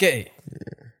might get it.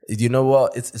 You know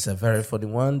what? It's a very funny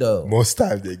one, though. Most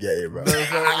times they get it, bro.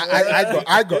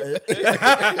 I got it.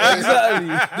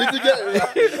 Exactly. Did you get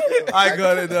it? I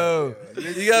got it, though.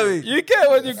 You get me? You get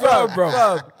when you grow up, bro.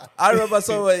 Fam, I remember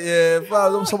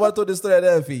someone told the story and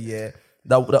everything,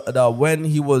 that when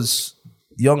he was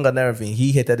young and everything,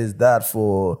 he hated his dad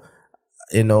for,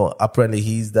 apparently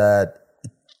his dad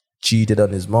cheated on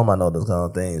his mom and all those kind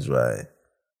of things, right?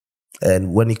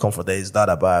 And when he confronted his dad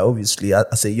about it, obviously,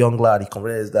 as a young lad, he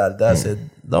confronted his dad. Dad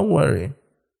said, don't worry.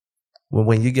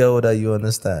 When you get older, you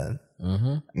understand.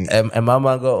 And my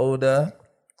man got older,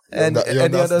 and You he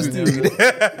understood. understood.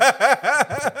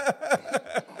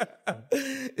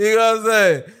 You know what I'm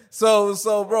saying?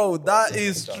 So, bro, that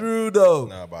is true though.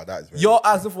 Nah, but that's very You're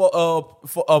asking for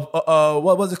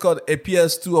what was it called? A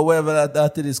PS2 or whatever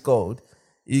that thing is called.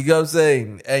 You get what I'm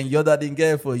saying? And your dad didn't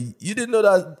get it for you. You didn't know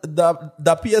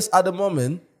that PS at the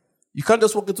moment, you can't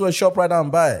just walk into a shop right now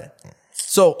and buy it.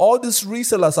 So all these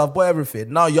resellers have bought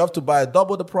everything. Now you have to buy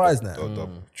double the price now. Double,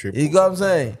 triple. You got what I'm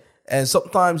saying? And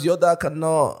sometimes your dad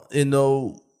cannot,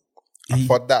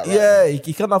 Afford that, right? Yeah,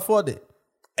 he can't afford it.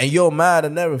 And you're mad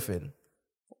and everything.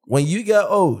 When you get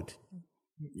old,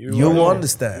 you will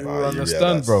understand. You will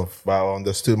understand, bro. But I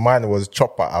understood. Mine was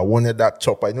chopper. I wanted that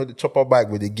chopper. You know the chopper bag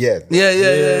with the gears? Yeah.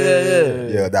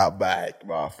 Yeah, that bag,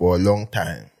 bro, for a long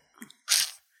time.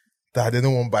 Dad, they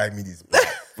don't want to buy me this bag,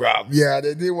 bro. Yeah,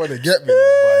 they didn't want to get me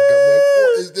this bag. I'm like,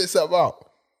 what is this about?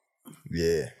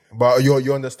 Yeah. But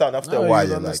you understand after a while, you'd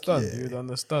you're understand. like, yeah. You'd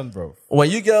understand, bro.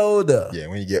 When you get older, Yeah,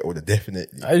 when you get older,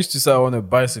 definitely. I used to say I want a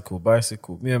bicycle.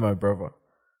 Me and my brother.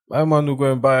 My man will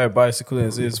go and buy a bicycle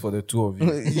and say it's for the two of you.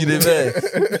 you the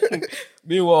best.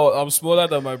 Meanwhile, I'm smaller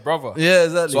than my brother. Yeah,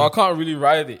 exactly. So I can't really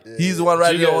ride it. He's the one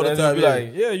riding it all the And time. he'll be Yeah.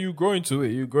 like, yeah, you grow into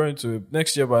it.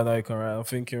 Next year by now you can ride. I'm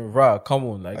thinking, right, come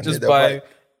on. Like, just need a buy bike.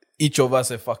 each of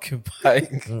us a fucking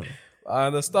bike. I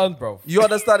understand, bro. You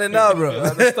understand it now, bro. I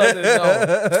understand it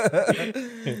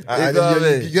now. And know what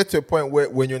I mean? you get to a point where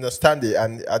when you understand it,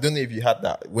 and I don't know if you had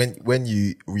that when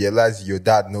you realize your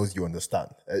dad knows you understand.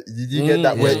 Did you get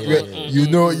that? Where you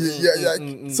know,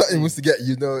 something wants to get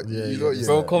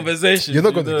Bro, conversation. You're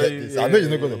not going to you know, get this. I know you're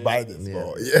not going to buy this,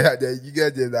 bro. Yeah, then you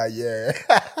get it like, yeah.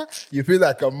 You feel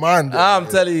like a man. Then, I'm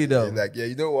telling you though. You're like, yeah,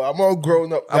 you know what? I'm all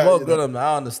grown up. I'm now, all you grown know? up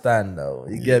now. I understand though.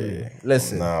 You get me?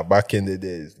 Listen. Nah, back in the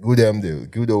days, good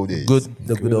old days.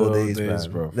 The good old days,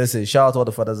 man. bro. Listen, shout out to all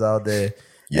the fathers out there.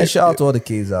 Yeah, and shout out yeah. to all the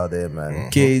kids out there, man.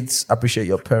 Kids, appreciate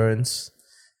your parents.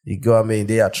 You go what I mean?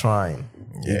 They are trying.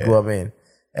 You Yeah. go what I mean?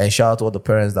 And shout out to all the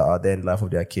parents that are there in the life of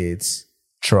their kids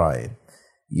trying.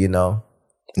 You know?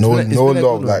 No It's been a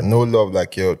love good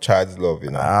like your child's love,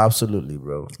 you know. Absolutely,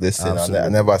 bro. Listen, Absolutely. I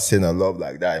never seen a love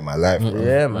like that in my life. Bro.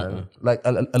 Yeah, man. Like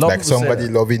a lot of Like people somebody say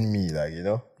that. loving me, like, you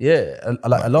know. Yeah, a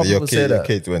lot of Your people say that.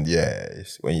 kids when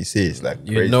when you say it's like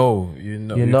You crazy. know, You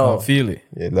you know. can feel it.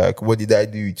 Yeah, like what did I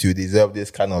do to deserve this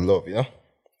kind of love, you know?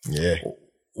 Yeah.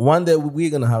 One day we're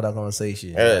gonna have that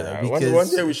conversation. Yeah, one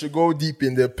day we should go deep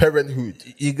in the parenthood.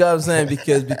 You got what I'm saying?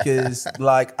 Because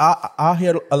like I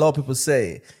hear a lot of people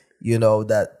say, you know,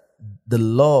 that the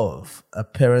love a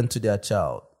parent to their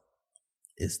child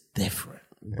is different.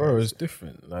 Bro, it's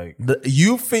different. Like,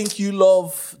 You think you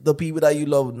love the people that you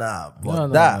love now, but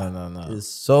No. is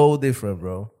so different,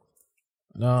 bro.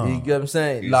 no. You get what I'm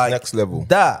saying? It's Like next level.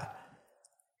 that.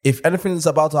 If anything is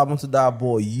about to happen to that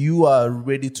boy, you are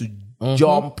ready to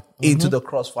jump into the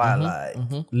crossfire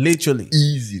line. Literally.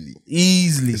 Easily.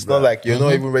 Easily. It's bro. not like you're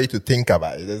not even ready to think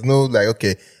about it. There's no like,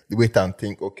 okay, wait and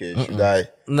think, okay, should I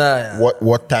Nah.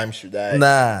 what time should I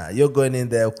Nah, you're going in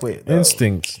there quick. Bro.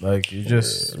 Instinct. Like, you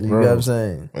just, You bro. get what I'm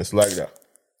saying? It's like that.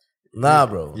 Nah,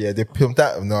 bro. Yeah, they pimp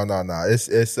that. No. It's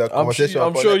a I'm conversation.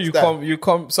 sure, for next time. you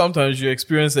come, sometimes you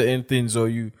experience certain things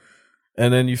and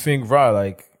then you think, right,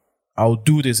 like, I'll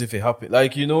do this if it happens.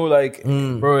 Like, you know, like,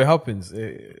 bro, it happens.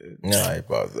 Yeah,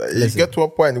 but you get to a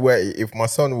point where if my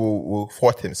son will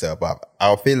fought himself up,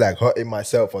 I'll feel like hurting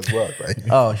myself as well, right?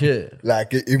 Oh, shit.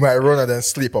 Like he might run and then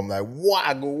sleep. I'm like, what?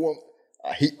 I go on.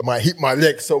 Might hit my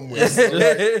leg somewhere. So,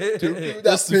 like, to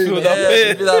feel that pain.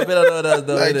 Yeah, feel that pain, I know that's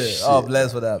the Like way it is. shit. Oh,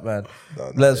 bless for that, man.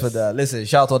 Bless for that. Listen,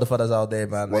 shout out to all the fathers out there,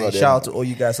 man. One And of them. shout out to all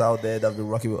you guys out there that have been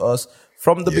rocking with us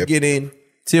from the Yep. beginning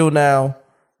till now.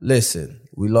 Listen,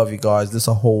 we love you guys. This is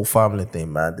a whole family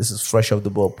thing, man. This is Fresh Off the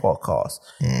Boat podcast.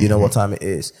 You know what time it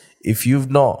is. If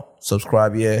you've not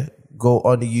subscribed yet, go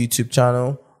on the YouTube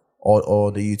channel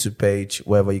or the YouTube page,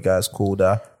 wherever you guys call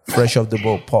that. Fresh Off the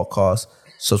Boat podcast.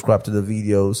 Subscribe to the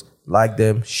videos, like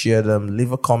them, share them,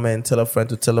 leave a comment, tell a friend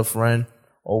to tell a friend,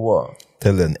 or what?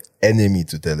 Tell an enemy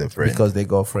to tell a friend. Because they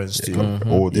got friends too.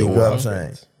 Oh, they You all know what I'm have saying?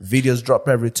 friends. Videos drop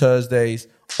every Thursdays,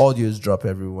 audios drop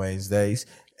every Wednesdays,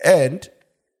 and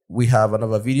we have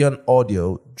another video and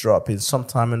audio dropping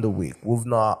sometime in the week. We've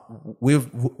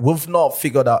not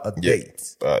figured out a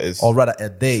date, It's or rather a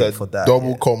day it's a for that.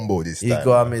 double yet. combo this You time.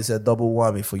 got me? It's a double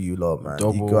whammy for you, lot, man.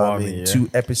 Double you got me? whammy, yeah. 2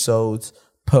 episodes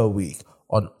per week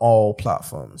on all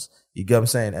platforms. You get what I'm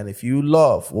saying? And if you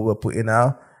love what we're putting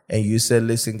out and you say,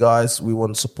 listen, guys, we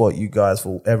want to support you guys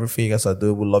for everything you guys are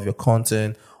doing. We love your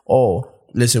content. Or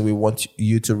listen, we want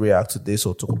you to react to this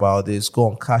or talk about this. Go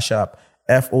on Cash App,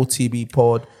 FOTB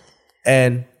Pod,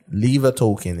 and leave a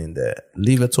token in there.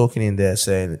 Leave a token in there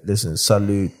saying, listen,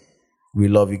 salute. We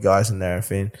love you guys and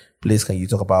everything. Please, can you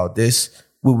talk about this?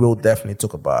 We will definitely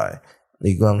talk about it.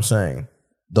 You know what I'm saying?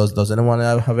 Does anyone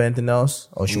have anything else?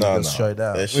 Or should we just shut it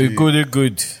down? We're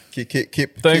good.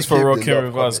 Keep Thanks for the rocking love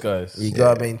with us, coming. guys. You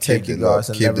gotta maintain Keep you the love, guys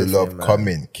and keep the everything, love man.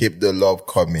 coming. Keep the love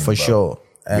coming. For bro. sure.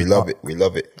 We And, love it. We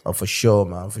love it. Oh, for sure,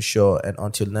 man. For sure. And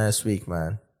until next week,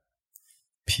 man.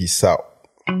 Peace out.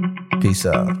 Peace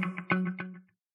out.